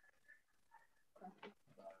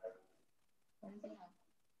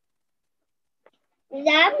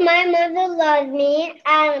 That my mother loves me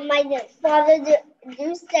and my father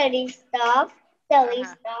do study stuff,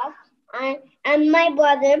 and my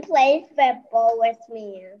brother plays football with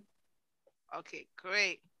me. Okay,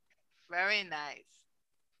 great. Very nice.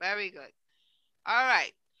 Very good. All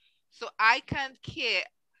right. So I can care.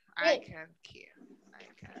 I can care. I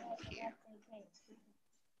can care.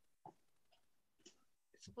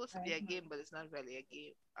 It's supposed to be a game, but it's not really a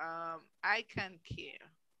game. I can care.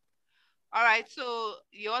 All right, so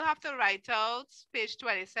you all have to write out page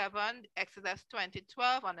 27, Exodus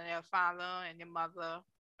 20:12, on your father and your mother,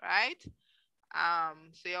 right?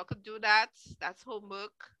 So y'all could do that. That's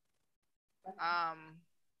homework.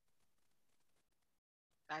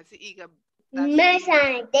 That's eager. Miss,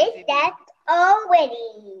 I did that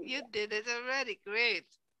already. You did it already. Great.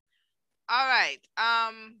 All right.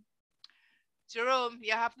 Jerome,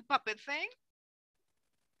 you have the puppet thing?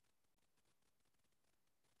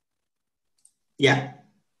 Yeah.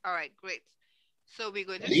 All right, great. So we're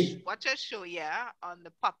going to watch a show, on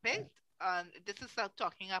the puppet. This is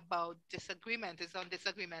talking about disagreement. It's on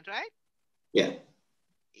disagreement, right? Yeah.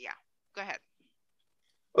 Yeah. Go ahead.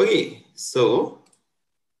 Okay, so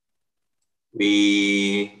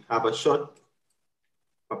we have a short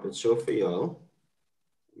puppet show for y'all.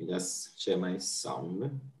 Let me just share my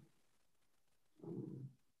sound.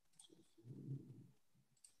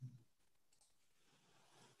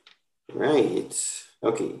 Right.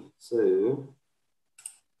 Okay, so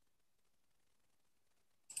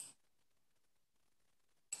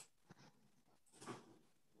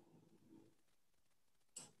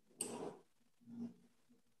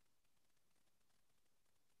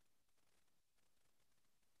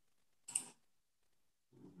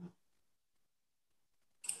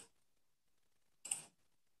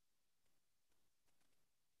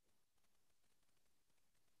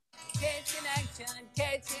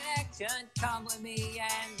Kids Connection, come with me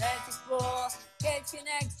and let's explore. Kids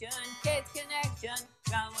Connection,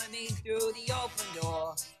 Come with me through the open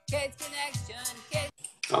door. Kids Connection, kids.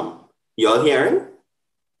 Y'all hearing?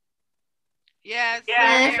 Yes.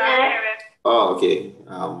 Yes. Oh, okay.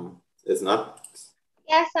 It's not.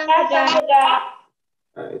 Yes, Uncle John.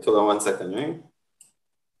 All right, hold on 1 second, right?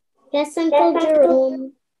 Yes, Uncle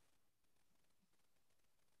Jerome.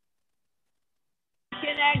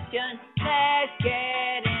 Connection, let's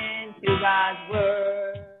get into God's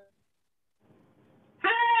Word.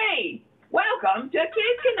 Hey, welcome to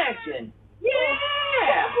Kids Connection.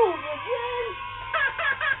 Yeah!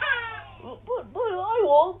 But I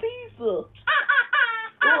want pizza.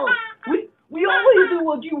 We always do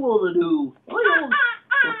what you want to do.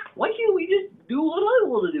 Why can't we just do what I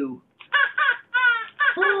want to do?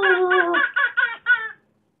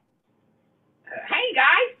 Hey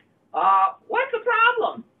guys, what's the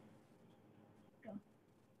problem?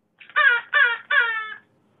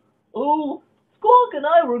 Oh, Squawk and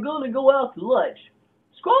I were going to go out to lunch.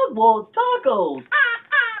 Squawk wants tacos.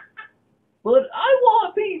 But I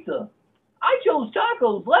want pizza. I chose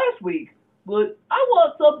tacos last week, but I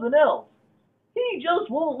want something else. He just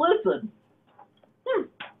won't listen.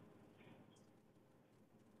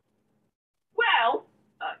 Well,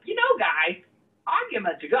 guys,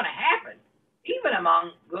 arguments are going to happen, even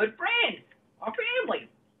among good friends or family.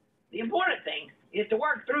 The important thing is to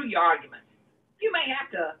work through your arguments. You may have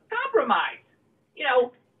to compromise.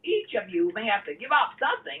 Each of you may have to give up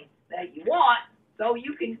something that you want so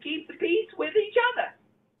you can keep the peace with each other.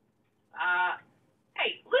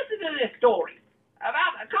 Hey, listen to this story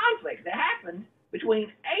about a conflict that happened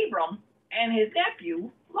between Abram and his nephew,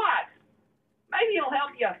 Lot. Maybe it'll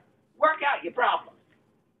help you work out your problems.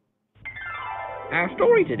 Our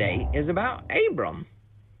story today is about Abram.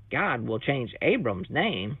 God will change Abram's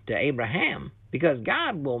name to Abraham because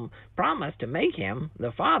God will promise to make him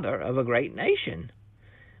the father of a great nation.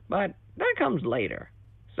 But that comes later.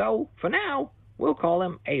 So, for now, we'll call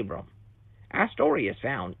him Abram. Our story is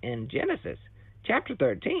found in Genesis chapter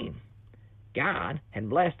 13. God had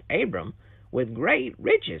blessed Abram with great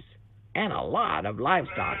riches and a lot of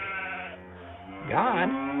livestock. God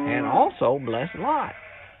had also blessed Lot,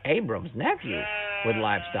 Abram's nephew, with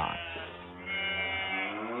livestock.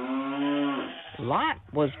 Lot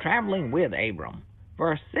was traveling with Abram.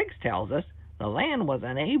 Verse 6 tells us the land was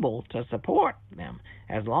unable to support them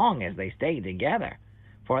as long as they stayed together,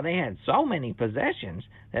 for they had so many possessions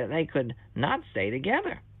that they could not stay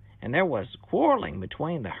together. And there was quarreling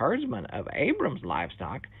between the herdsmen of Abram's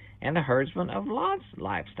livestock and the herdsmen of Lot's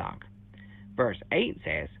livestock. Verse 8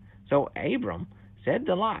 says, So Abram said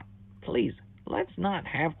to Lot, Please, let's not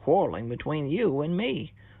have quarreling between you and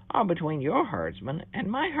me, or between your herdsmen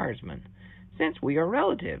and my herdsmen, since we are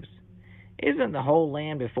relatives. Isn't the whole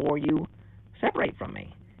land before you? Separate from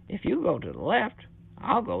me. If you go to the left,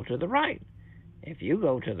 I'll go to the right. If you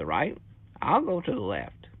go to the right, I'll go to the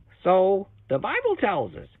left. So the Bible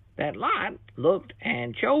tells us that Lot looked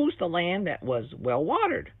and chose the land that was well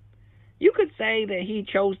watered. You could say that he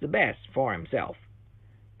chose the best for himself.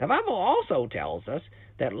 The Bible also tells us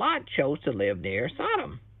that Lot chose to live near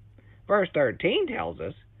Sodom. Verse 13 tells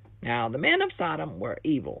us, Now the men of Sodom were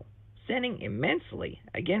evil, sinning immensely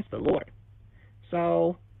against the Lord.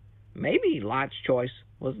 So maybe Lot's choice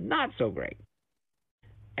was not so great.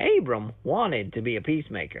 Abram wanted to be a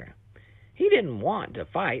peacemaker. He didn't want to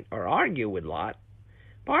fight or argue with Lot.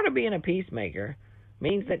 Part of being a peacemaker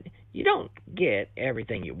means that you don't get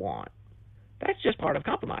everything you want. That's just part of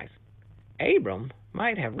compromise. Abram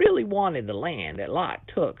might have really wanted the land that Lot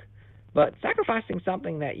took, but sacrificing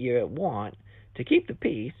something that you want to keep the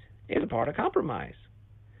peace is a part of compromise.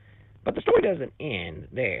 But the story doesn't end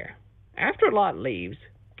there. After Lot leaves,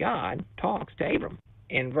 God talks to Abram.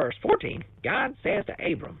 In verse 14, God says to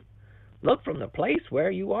Abram, Look from the place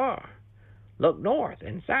where you are. Look north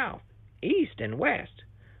and south, east and west,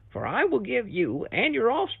 for I will give you and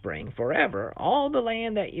your offspring forever all the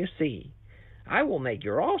land that you see. I will make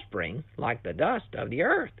your offspring like the dust of the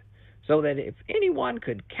earth, so that if anyone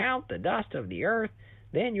could count the dust of the earth,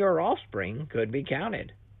 then your offspring could be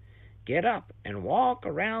counted. Get up and walk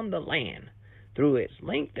around the land through its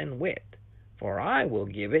length and width, for I will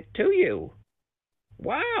give it to you.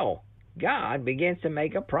 Wow! God begins to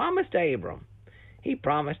make a promise to Abram. He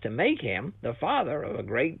promised to make him the father of a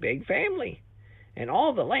great big family. And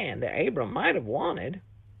all the land that Abram might have wanted,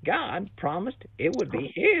 God promised it would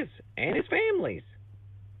be his and his family's.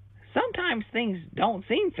 Sometimes things don't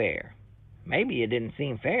seem fair. Maybe it didn't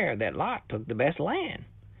seem fair that Lot took the best land.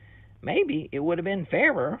 Maybe it would have been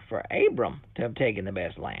fairer for Abram to have taken the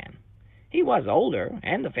best land. He was older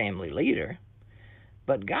and the family leader.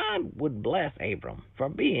 But God would bless Abram for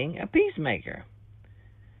being a peacemaker.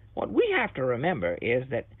 What we have to remember is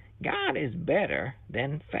that God is better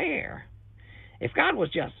than fair. If God was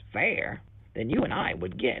just fair, then you and I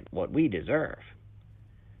would get what we deserve.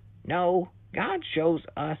 No, God shows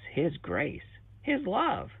us His grace, His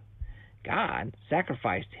love. God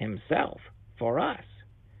sacrificed Himself for us.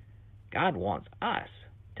 God wants us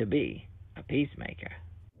to be a peacemaker.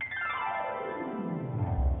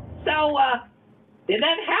 So, did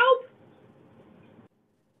that help?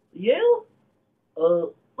 Yeah?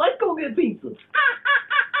 Let's go get pizza.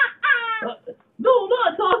 No,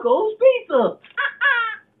 not tacos, pizza.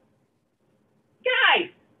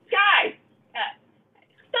 Guys,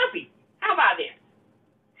 Stuffy, how about this?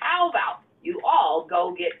 How about you all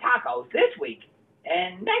go get tacos this week,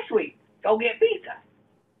 and next week go get pizza?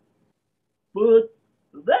 But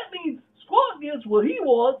that means Squawk gets what he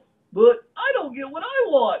wants, but I don't get what I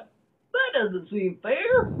want. That doesn't seem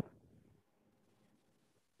fair.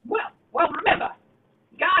 Well, remember,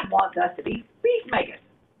 God wants us to be peacemakers.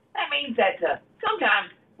 That means that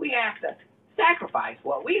sometimes we have to sacrifice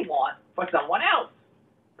what we want for someone else.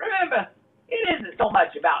 Remember, it isn't so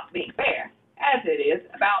much about being fair as it is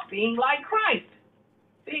about being like Christ,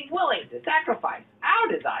 being willing to sacrifice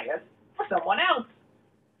our desires for someone else.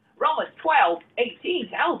 Romans 12:18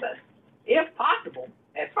 tells us, if possible,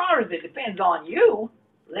 as far as it depends on you,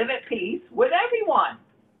 live at peace with everyone.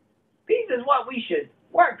 Peace is what we should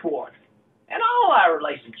work towards in all our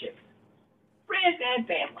relationships, friends and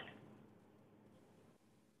family.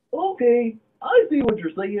 Okay, I see what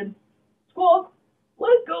you're saying. Squawk,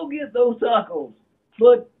 let's go get those tacos.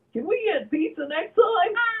 But can we get pizza next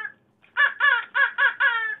time?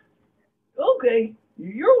 Okay,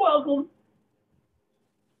 you're welcome.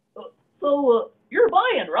 So, you're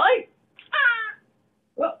buying, right?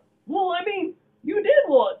 Well, I mean, you did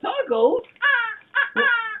want tacos.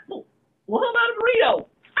 Well, how about a burrito?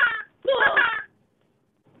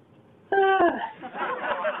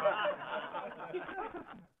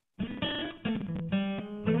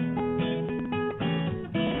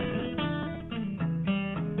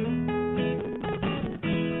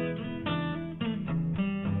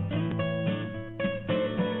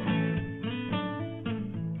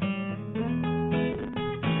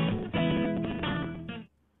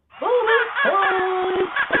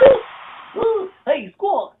 Hey,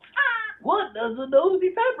 Squawk, what does a nosy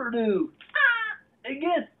pepper do? It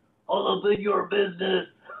gets all up in your business.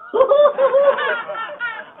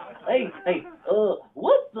 Hey,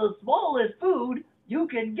 what's the smallest food you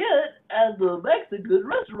can get at the Mexican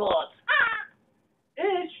restaurants?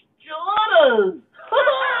 Enchiladas.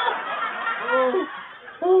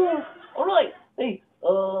 All right. Hey,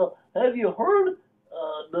 have you heard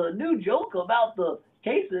the new joke about the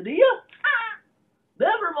quesadilla?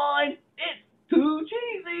 Never mind. It's too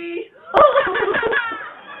cheesy.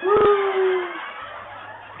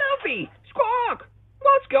 Stuffy! Squawk!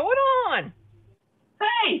 What's going on?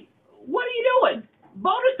 Hey, what are you doing?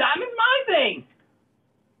 Bonus time is my thing.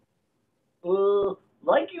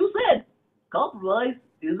 Like you said, compromise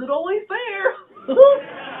isn't always fair.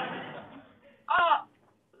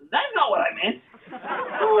 That's not what I meant.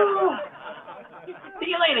 See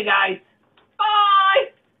you later, guys.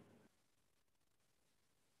 Bye.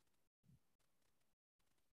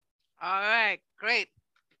 All right, great.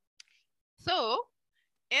 So,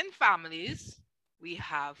 in families, we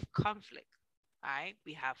have conflict, right?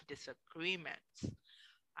 We have disagreements,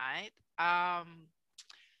 right?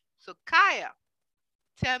 So Kaya,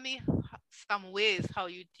 tell me some ways how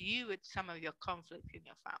you deal with some of your conflict in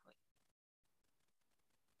your family.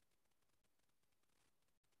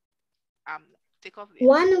 Take off this.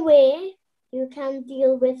 One way you can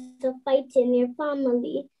deal with the fight in your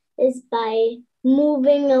family is by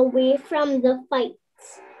moving away from the fight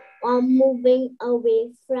or moving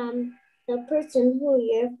away from the person who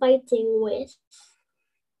you're fighting with.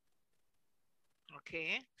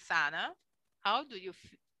 Okay, Sana, how do you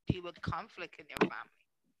deal with conflict in your family?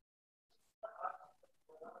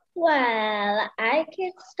 Well, I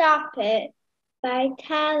could stop it by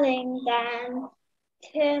telling them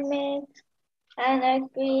to make an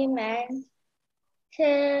agreement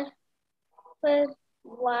to put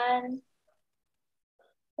one,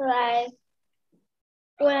 like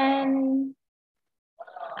when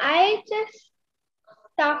I just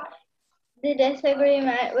stopped the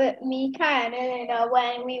disagreement with me kind of,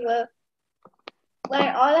 when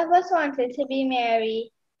all of us wanted to be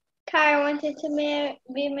married. Kara wanted to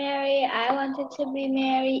be married, I wanted to be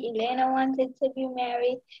married, Elena wanted to be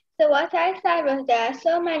married. So what I said was there are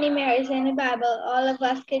so many Marys in the Bible, all of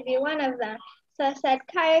us could be one of them. So I said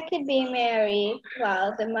Kara could be Mary,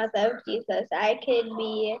 well, the mother of Jesus. I could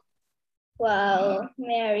be well,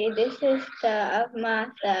 Mary, the sister of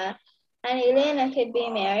Martha, and Elena could be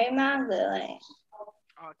Mary Magdalene.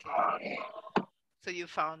 Okay. So you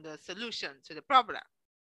found the solution to the problem.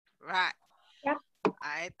 Right. Yep.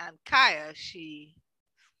 Right. And Kaya, she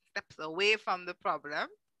steps away from the problem,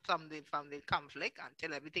 from the conflict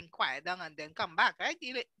until everything quiet down and then come back, right,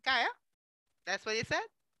 Kaya? That's what you said?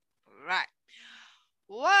 Right.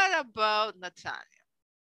 What about Nathaniel?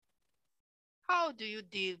 How do you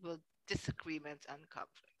deal with disagreements and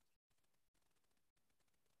conflict?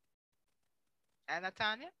 And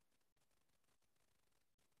Nathaniel?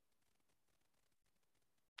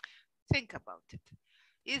 Think about it.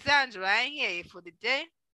 Isandra, I hear you for the day.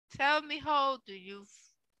 Tell me, how do you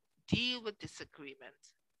deal with disagreement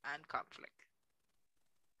and conflict?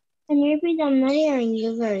 Can you repeat? I'm not hearing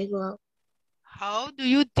you very well. How do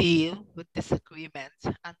you deal with disagreement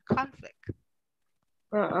and conflict?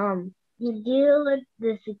 You deal with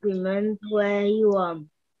disagreement where you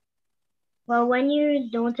well, when you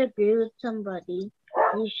don't agree with somebody,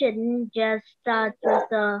 you shouldn't just start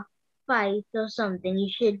with a fight or something. You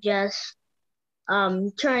should just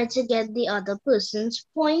try to get the other person's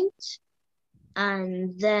point,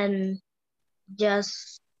 and then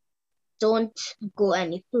just don't go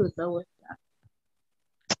any further with that.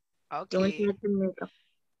 Don't Okay. try to make up.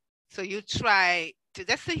 So you try to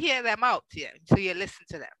just to hear them out here. So you listen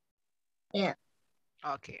to them. Yeah.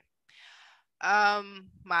 Okay.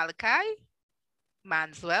 Malachi,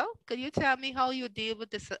 Manswell, could you tell me how you deal with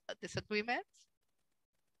disagreements?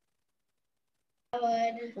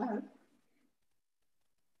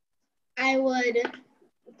 I would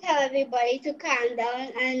tell everybody to calm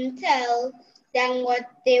down and tell them what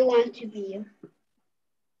they want to be.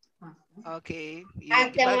 Okay.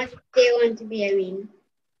 Ask them what they want to be, I mean.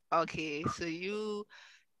 Okay, so you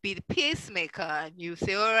be the pacemaker and you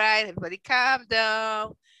say, all right, everybody calm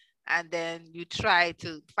down. And then you try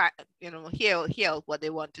to hear what they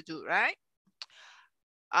want to do, right?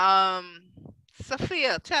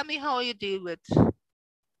 Sophia, tell me how you deal with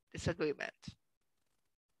disagreement.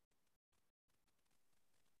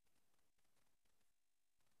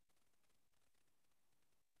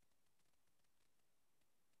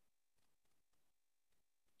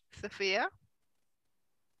 Sophia?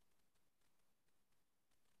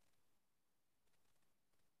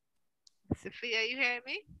 Sophia, you hear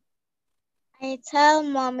me? I tell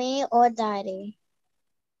mommy or daddy.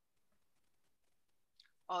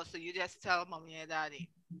 Oh, so you just tell mommy and daddy.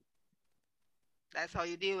 That's how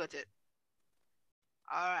you deal with it.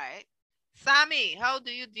 All right. Sammy, how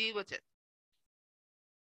do you deal with it?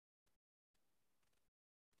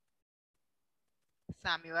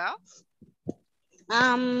 Samuel?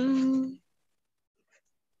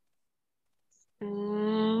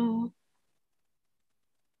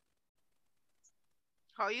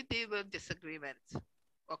 How you deal with disagreement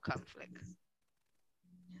or conflict?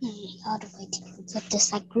 How do I deal with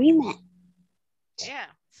disagreement? Yeah.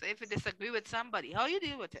 So if you disagree with somebody, how you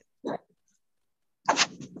deal with it?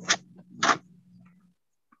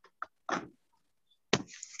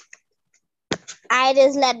 I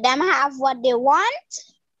just let them have what they want.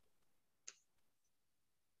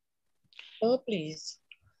 Oh, please.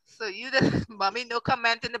 So you just, mommy, no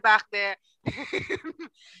comment in the back there.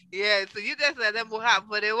 Yeah, so you just let them have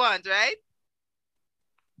what they want, right?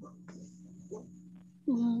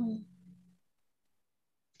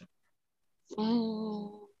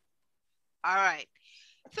 All right.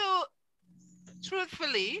 So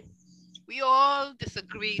truthfully, we all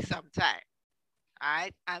disagree sometimes, all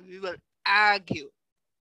right? And we will argue,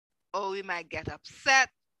 or we might get upset,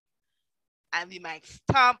 and we might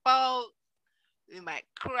stomp out, we might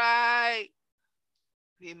cry,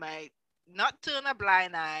 we might not turn a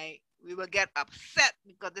blind eye, we will get upset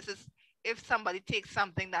because this is, if somebody takes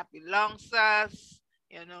something that belongs to us,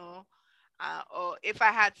 or if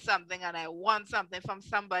I had something and I want something from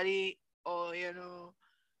somebody, or,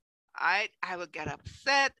 I would get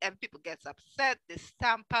upset, and people get upset, they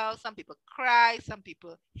stamp out, some people cry, some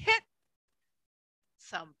people hit,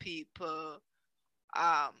 some people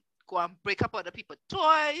go and break up other people's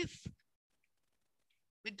toys.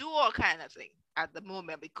 We do all kinds of things at the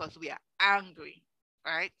moment because we are angry,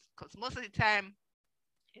 right? Because most of the time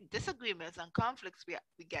in disagreements and conflicts, we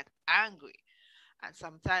get angry. And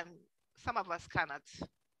sometimes some of us cannot,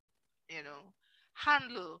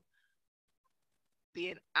 handle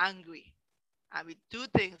being angry. And we do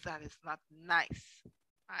things that is not nice,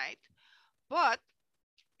 right? But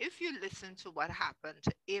if you listen to what happened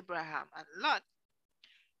to Abraham and Lot,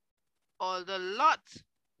 although Lot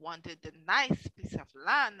wanted the nice piece of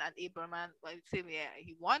land, and Abraham,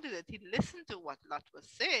 he wanted it, he listened to what Lot was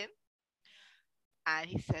saying, And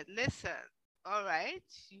he said, listen, all right,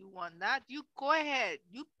 you want that? You go ahead.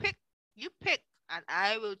 You pick, and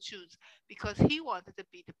I will choose. Because he wanted to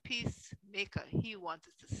be the peacemaker. He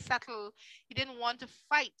wanted to settle. He didn't want to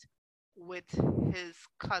fight with his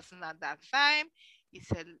cousin at that time. He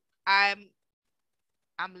said, I'm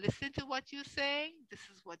listening to what you're saying. This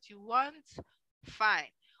is what you want.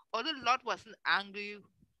 Fine. Although Lot wasn't angry,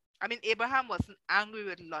 Abraham wasn't angry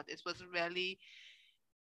with Lot. It was really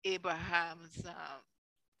Abraham's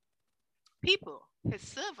people, his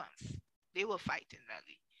servants. They were fighting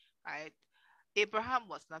really, right? Abraham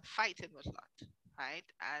was not fighting with Lot, right?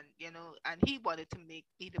 And and he wanted to be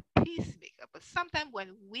the peacemaker. But sometimes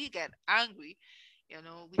when we get angry,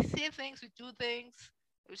 we say things, we do things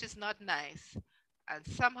which is not nice, and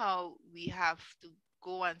somehow we have to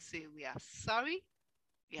go and say we are sorry.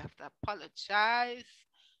 We have to apologize.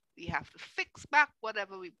 We have to fix back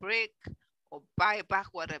whatever we break or buy back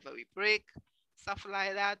whatever we break, stuff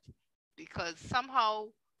like that, because somehow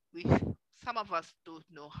some of us don't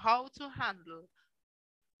know how to handle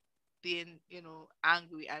being,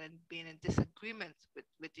 angry and being in disagreement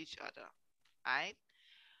with each other, right?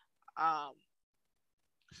 Um,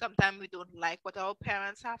 Sometimes we don't like what our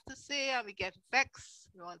parents have to say and we get vexed.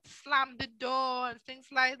 We want to slam the door and things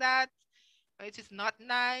like that, which is not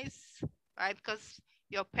nice, right? Because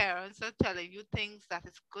your parents are telling you things that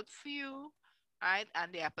is good for you, right?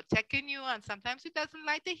 And they are protecting you, and sometimes you doesn't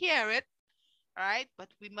like to hear it, right? But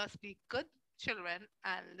we must be good children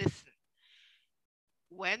and listen.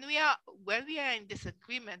 When we are in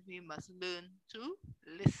disagreement, we must learn to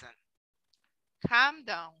listen. Calm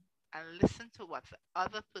down and listen to what the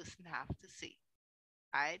other person have to say,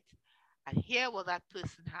 right? And hear what that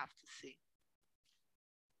person have to say.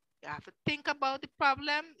 You have to think about the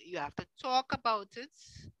problem. You have to talk about it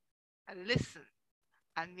and listen.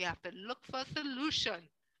 And we have to look for a solution,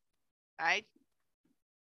 right?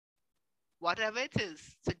 Whatever it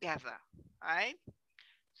is, together, right?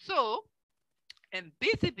 So, in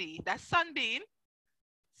Busy Bee, that's Sunbeam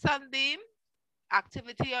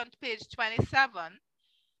activity on page 27.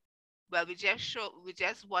 Well, we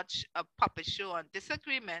just watch a puppet show on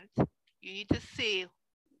disagreement. You need to say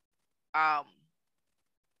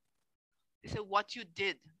what you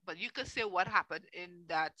did, but you could say what happened in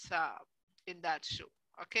that show.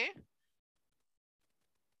 Okay.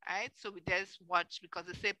 All right. So we just watch, because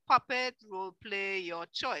it say puppet role play your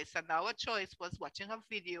choice, and our choice was watching a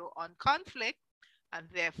video on conflict, and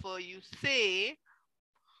therefore you say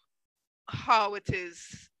how it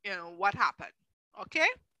is, what happened. Okay.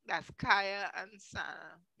 That's Kaya and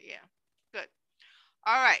Sana. Yeah. Good.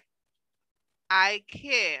 All right. I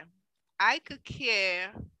care. I could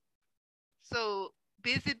care. So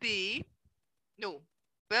Busy Bee, no,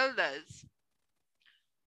 builders.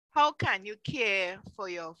 How can you care for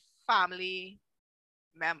your family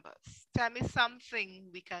members? Tell me something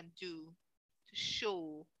we can do to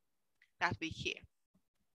show that we care.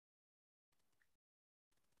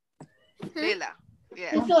 Leila,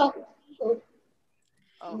 yes.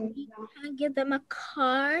 Oh. Can I give them a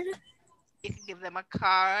card? You can give them a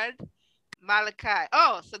card. Malachi.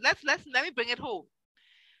 Oh, so let me bring it home.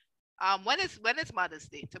 When is Mother's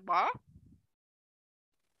Day? Tomorrow?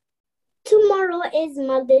 Tomorrow is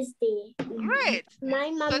Mother's Day. Great.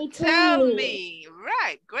 My mommy so tell told me.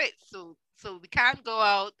 Right, great. So we can't go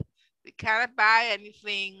out. We cannot buy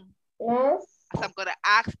anything. Yes. So I'm going to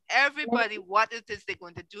ask everybody what it is they're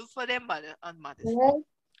going to do for their mother on Mother's Day.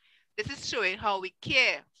 This is showing how we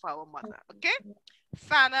care for our mother, okay?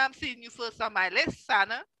 Sana, I'm seeing you first on my list.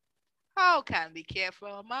 Sana, how can we care for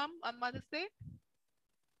our mom on Mother's Day?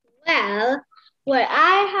 Well, what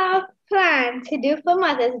I have planned to do for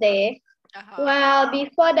Mother's Day, well,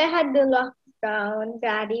 before they had the lockdown,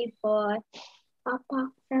 Daddy bought a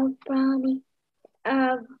box of brownie,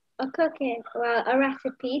 a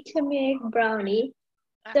recipe to make brownie.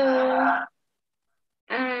 So,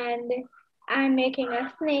 and I'm making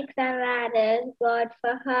a snakes and ladders board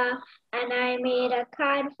for her, and I made a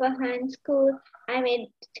card for her in school. I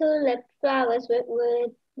made tulip flowers with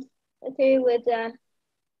words, three words on,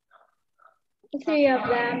 three of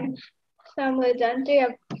them, some words on three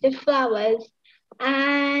of the flowers,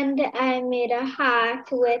 and I made a heart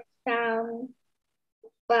with some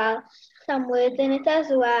words in it as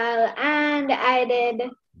well, and I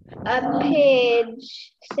did a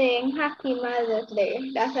page saying Happy Mother's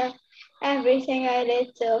Day. That's everything I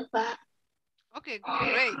did so far. Okay,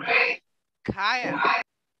 great. Kaya,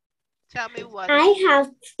 tell me what. I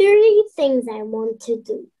have 3 things I want to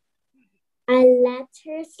do. I let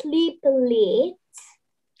her sleep late.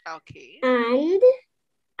 Okay. And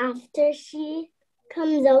after she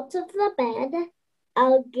comes out of the bed,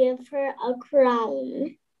 I'll give her a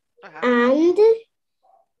crown. And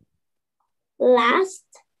last,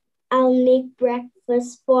 I'll make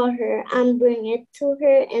breakfast for her and bring it to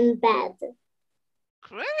her in bed.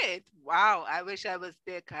 Great. Wow. I wish I was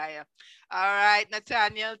there, Kaya. All right,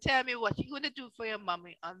 Nathaniel, tell me what you're going to do for your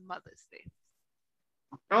mommy on Mother's Day.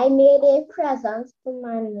 I made a present for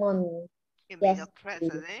my mommy. You made a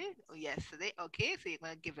present, eh? Oh, yesterday. Okay, so you're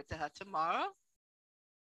going to give it to her tomorrow?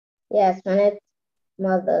 Yes, when it's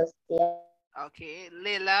Mother's Day. Okay,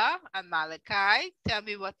 Leila and Malachi, tell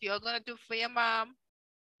me what you're going to do for your mom.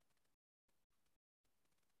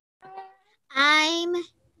 I'm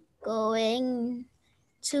going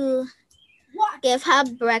to give her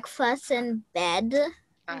breakfast in bed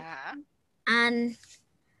and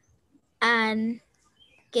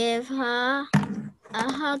give her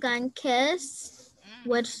a hug and kiss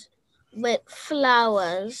with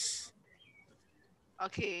flowers.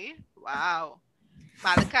 Okay, wow.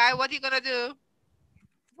 Malachi, what are you gonna do?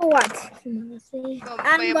 For what? I'm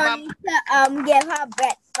going to give her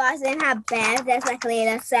breakfast in her bed, just like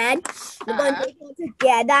Leila said. We're going to go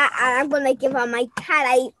together, and I'm gonna give her my cat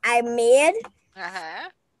I made.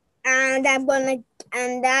 And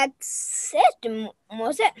and that's it.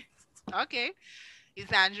 Most it. Okay.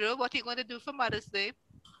 Isandro, what are you going to do for Mother's Day?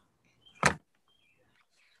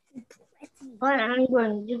 What I'm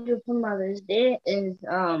going to do for Mother's Day is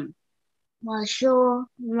I'll show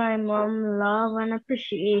my mom love and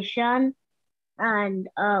appreciation, and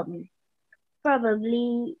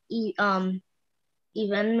probably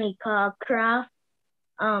even make her a craft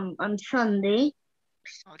on Sunday,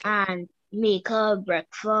 and make her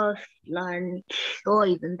breakfast, lunch, or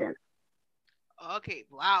even dinner. Okay,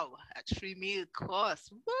 wow, a 3-meal course.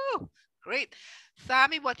 Woo, great.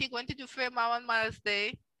 Sammy, what are you going to do for your mom on Mother's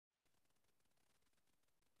Day?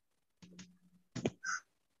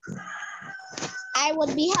 I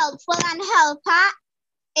would be helpful and help her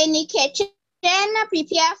in the kitchen,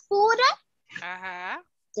 prepare food.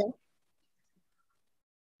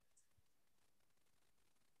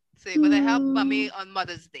 So you're going to help mommy on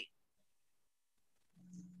Mother's Day.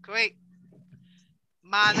 Great.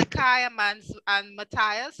 Malachi and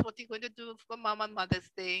Matthias, what are you going to do for mom on Mother's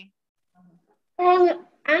Day? I'm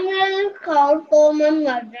going to call for my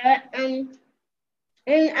mother and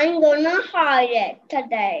I'm going to hide it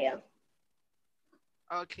today.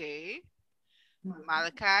 Okay.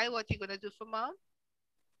 Malachi, what are you going to do for mom?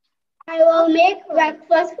 I will make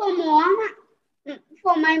breakfast for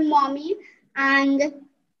my mommy, and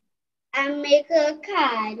make a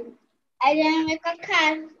card. I didn't make a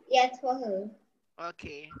card yet for her.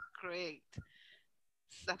 Okay, great.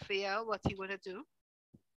 Sophia, what are you going to do?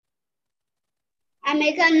 I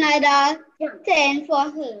make another 10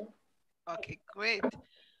 for her. Okay, great.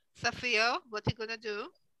 Sophia, what are you going to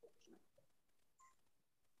do?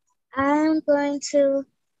 I'm going to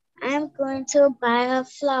buy her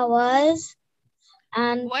flowers.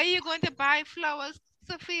 And why are you going to buy flowers,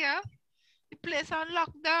 Sophia? The place on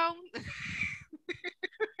lockdown.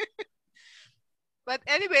 But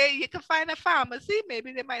anyway, you can find a pharmacy.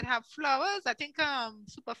 Maybe they might have flowers. I think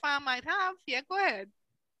Super Farm might have. Yeah, go ahead.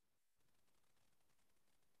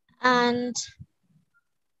 And so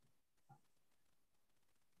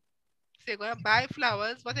you're going to buy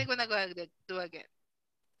flowers. What are you going to go do again?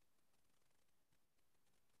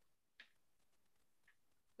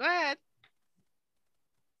 Go ahead.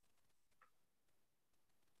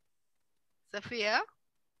 Sophia?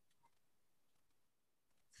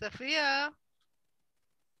 Sophia?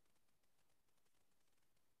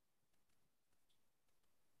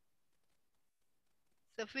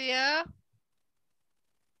 Sophia?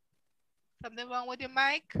 Something wrong with your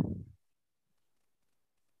mic?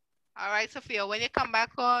 All right, Sophia, when you come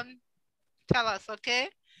back on, tell us, okay?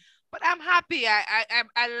 But I'm happy.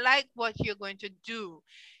 I like what you're going to do.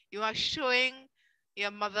 You are showing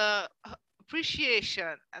your mother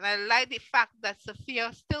appreciation. And I like the fact that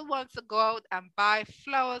Sophia still wants to go out and buy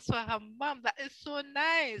flowers for her mom. That is so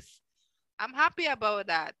nice. I'm happy about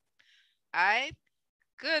that. All right?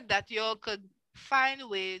 Good that you all could find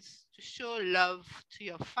ways to show love to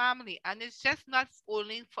your family. And it's just not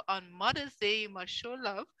only for on Mother's Day you must show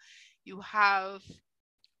love. You have,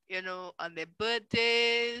 on their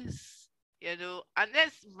birthdays, and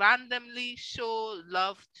let's randomly show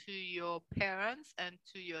love to your parents and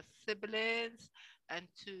to your siblings and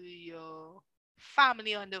to your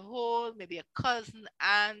family on the whole, maybe a cousin,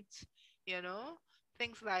 aunt,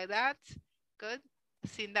 things like that. Good.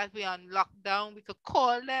 Seeing that we're on lockdown, we could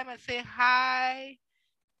call them and say hi,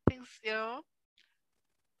 things,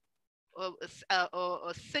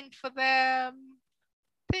 or sing for them,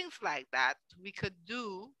 things like that we could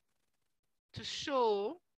do to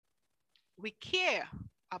show we care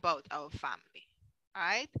about our family,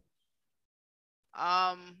 right?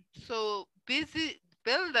 So busy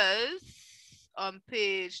builders on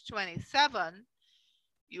page 27,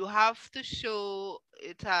 you have to show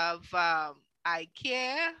it have I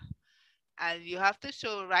care, and you have to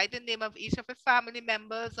show, write the name of each of the family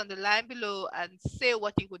members on the line below and say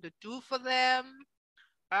what you're going to do for them,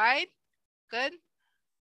 right? Good.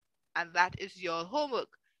 And that is your homework.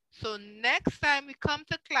 So next time we come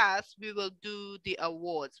to class, we will do the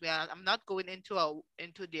awards. I'm not going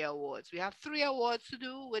into the awards. We have 3 awards to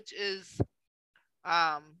do, which is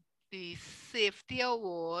the Safety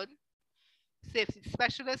Award, Safety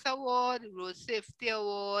Specialist Award, Road Safety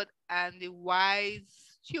Award, and the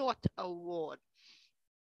Wise Steward Award.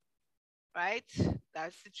 Right?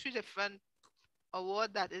 That's the 3 different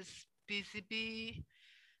awards. That is BCB,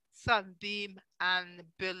 Sunbeam, and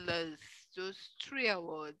Builders. Those 3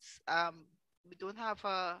 awards. We don't have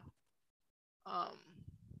a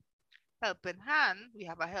helping hand. We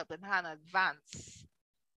have a helping hand advance.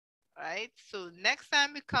 Right? So next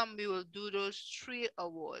time we come, we will do those 3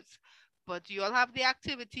 awards. But you all have the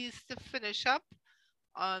activities to finish up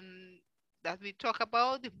on that we talk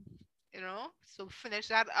about, so finish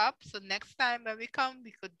that up. So next time when we come,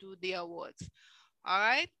 we could do the awards. All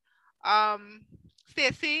right.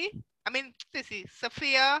 Stacy,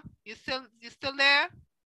 Sophia, you still there?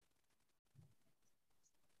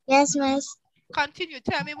 Yes, miss. Continue.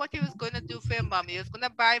 Tell me what you was going to do for your mom. You was going to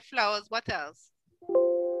buy flowers. What else?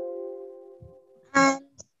 And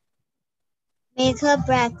make her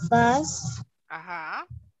breakfast. Uh-huh.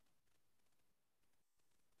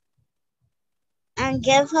 And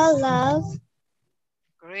give her love.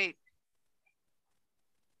 Great.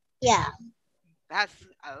 Yeah. That's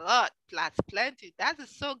a lot. That's plenty. That is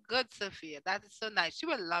so good, Sophia. That is so nice. She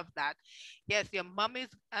will love that. Yes, your mommy's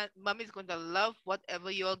going to love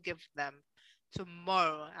whatever you'll give them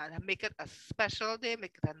tomorrow, and make it a special day.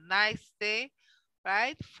 Make it a nice day,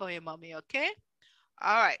 right, for your mommy. Okay.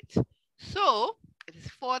 All right. So it is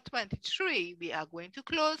 4:23. We are going to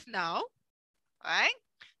close now. All right.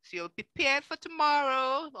 So you're prepared for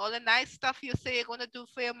tomorrow. All the nice stuff you say you're going to do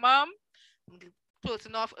for your mom.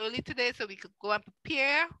 Closing off early today so we could go and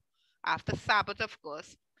prepare after Sabbath, of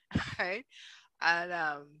course. Right?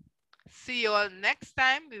 And see you all next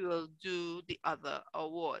time. We will do the other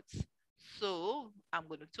awards. So I'm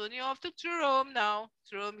going to turn you off to Jerome now.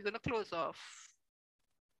 Jerome, you're going to close off.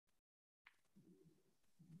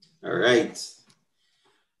 All right.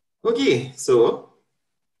 Okay, so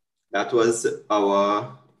that was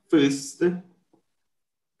our first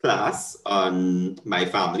class on my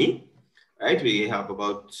family. Right, we have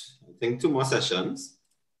about, I think, 2 more sessions.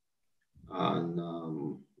 And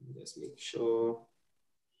let's make sure.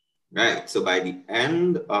 Right, so by the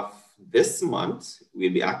end of this month,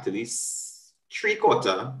 we'll be actually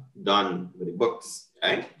 3/4 done with the books,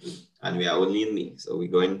 right? And we are only in May, so we're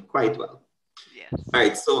going quite well. Yes. All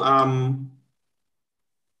right, so I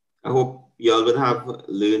hope you all would have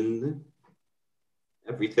learned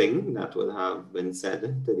everything that would have been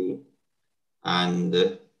said today.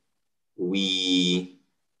 And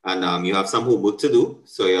you have some homework to do,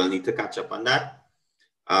 so you'll need to catch up on that.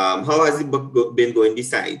 How has the book been going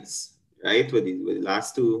besides, right? With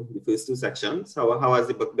the first 2 sections, how has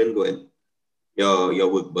the book been going? Your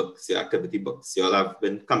workbooks, your activity books. You all have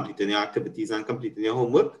been completing your activities and completing your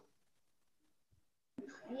homework?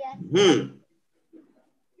 Yes.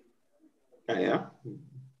 Yeah.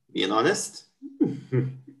 Being honest. All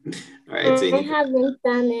right. So I haven't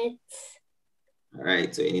done it. All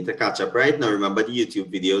right, so you need to catch up right now. Remember, the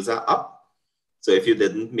YouTube videos are up. So if you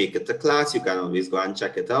didn't make it to class, you can always go and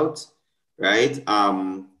check it out, right?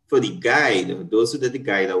 For the guide, those who did the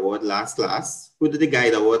guide award last class, who did the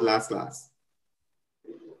guide award last class?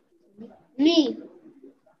 Me.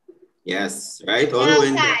 Yes, right? All who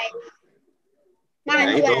in there.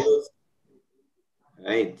 Right, all those.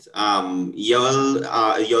 Right.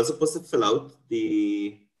 You're supposed to fill out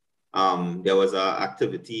the there was an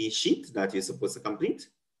activity sheet that you're supposed to complete,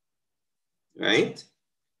 right?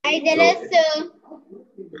 I did it, sir.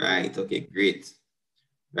 Right. Okay. Great.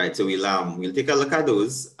 Right. So we'll take a look at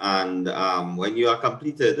those, and when you are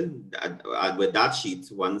completed with that sheet,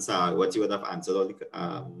 once what you would have answered all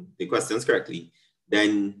the questions correctly,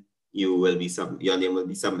 then your name will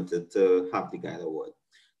be submitted to have the guide award.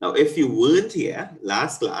 Now, if you weren't here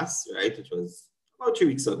last class, right, which was about 3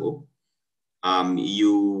 weeks ago,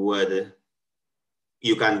 you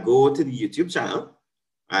can go to the YouTube channel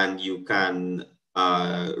and you can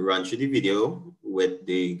run through the video with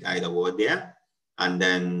the guide award there, and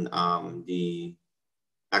then the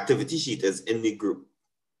activity sheet is in the group,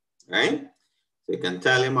 right? So you can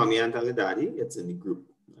tell your mommy and tell your daddy it's in the group.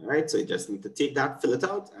 All right, so you just need to take that, fill it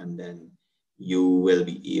out, and then you will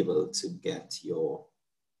be able to get your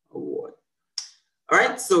award. All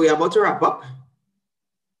right, so we're about to wrap up.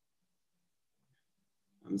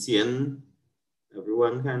 I'm seeing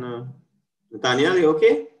everyone kind of, Nathaniel, you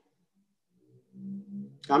okay?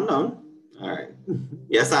 Calm down. All right.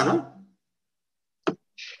 Yes, Anna?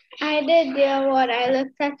 I did the award. I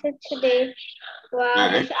looked at it today,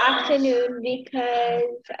 this afternoon,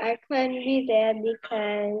 because I couldn't be there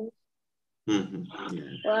because,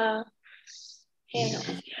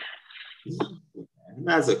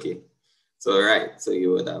 That's okay. So right, so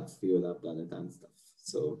you would have done it and stuff.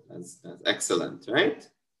 So that's excellent, right?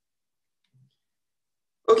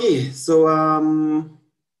 Okay, so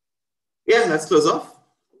yeah, let's close off.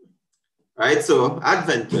 All right, so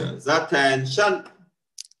adventures, attention.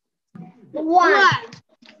 1.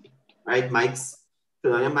 Right, mics.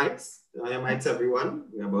 Turn on your mics. Turn on your mics, everyone.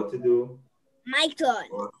 We're about to do mic turn.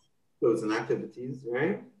 Closing activities,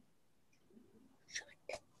 right?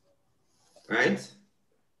 Right?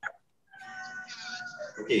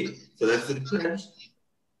 Okay, so let's do the pledge.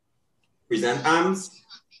 Present arms.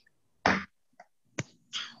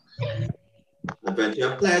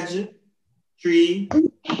 Adventure pledge. 3,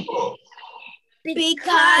 4.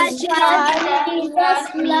 Because Jesus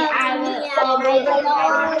loves me, I will always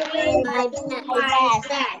do my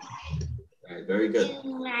best. All right, very good.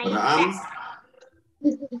 Other arms.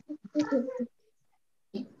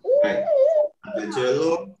 Right. Adventure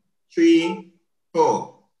low. 3,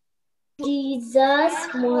 4. Jesus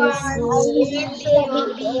wants me to be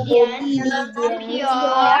obedient, pure,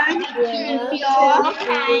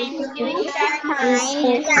 kind,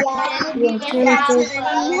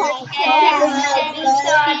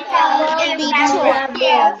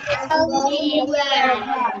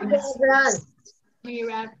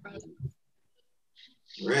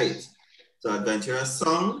 Right. So adventurous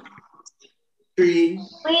song. 3.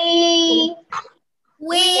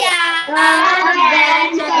 We are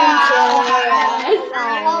adventurous.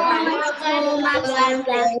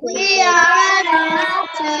 We are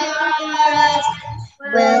adventurous.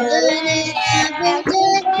 We're learning every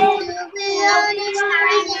day to be honest,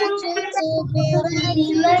 to be ready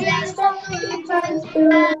to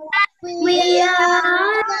we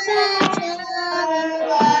are adventurous.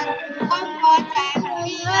 One more time.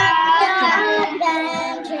 We are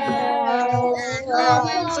adventurous.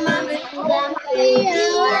 We are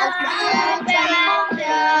adventurous.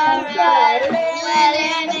 We're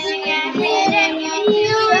living every day.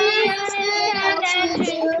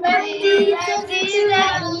 We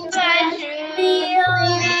are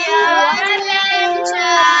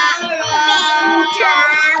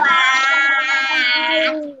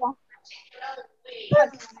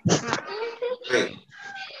Right.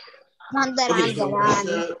 Okay, so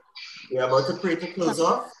we're about to pray to close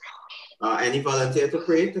off. Any volunteer to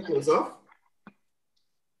pray to close off?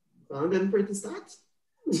 Someone didn't pray to start?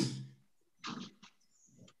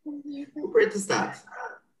 Who prayed to start?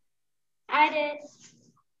 I did.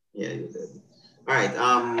 Yeah, you did. All right.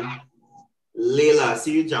 Layla,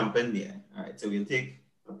 see you jump in there. All right, so we'll take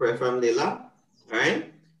a prayer from Layla. All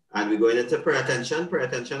right. And we're going into prayer attention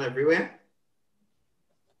everywhere.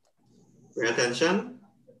 Pay attention.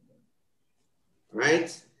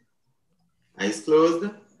 Right. Eyes closed,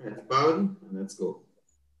 heads bowed, and let's go.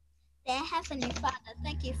 Dear Heavenly Father,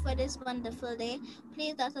 thank you for this wonderful day.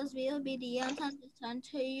 Please let us be obedient and listen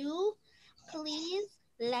to you. Please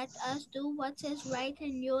let us do what is right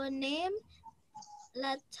in your name.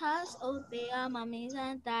 Let us obey our mummies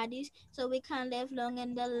and daddies so we can live long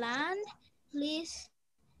in the land. Please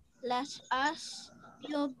let us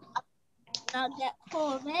not get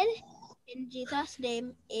COVID. In Jesus'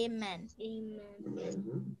 name, amen. Amen.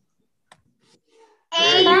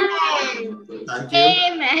 Amen. Thank you.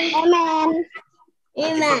 Amen. Amen.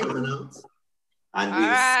 Thank you for coming out. And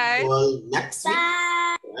we'll see you all next week.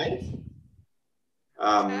 Right?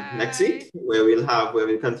 Next week, where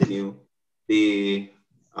we'll continue the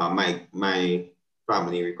my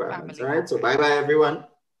family requirements. All right. So bye everyone.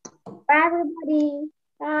 Bye everybody.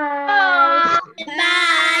 Bye. Bye.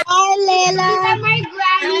 Bye Layla. These are my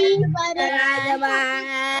granny.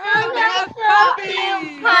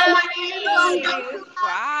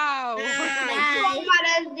 Wow.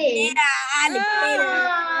 Mother's Day. Bye.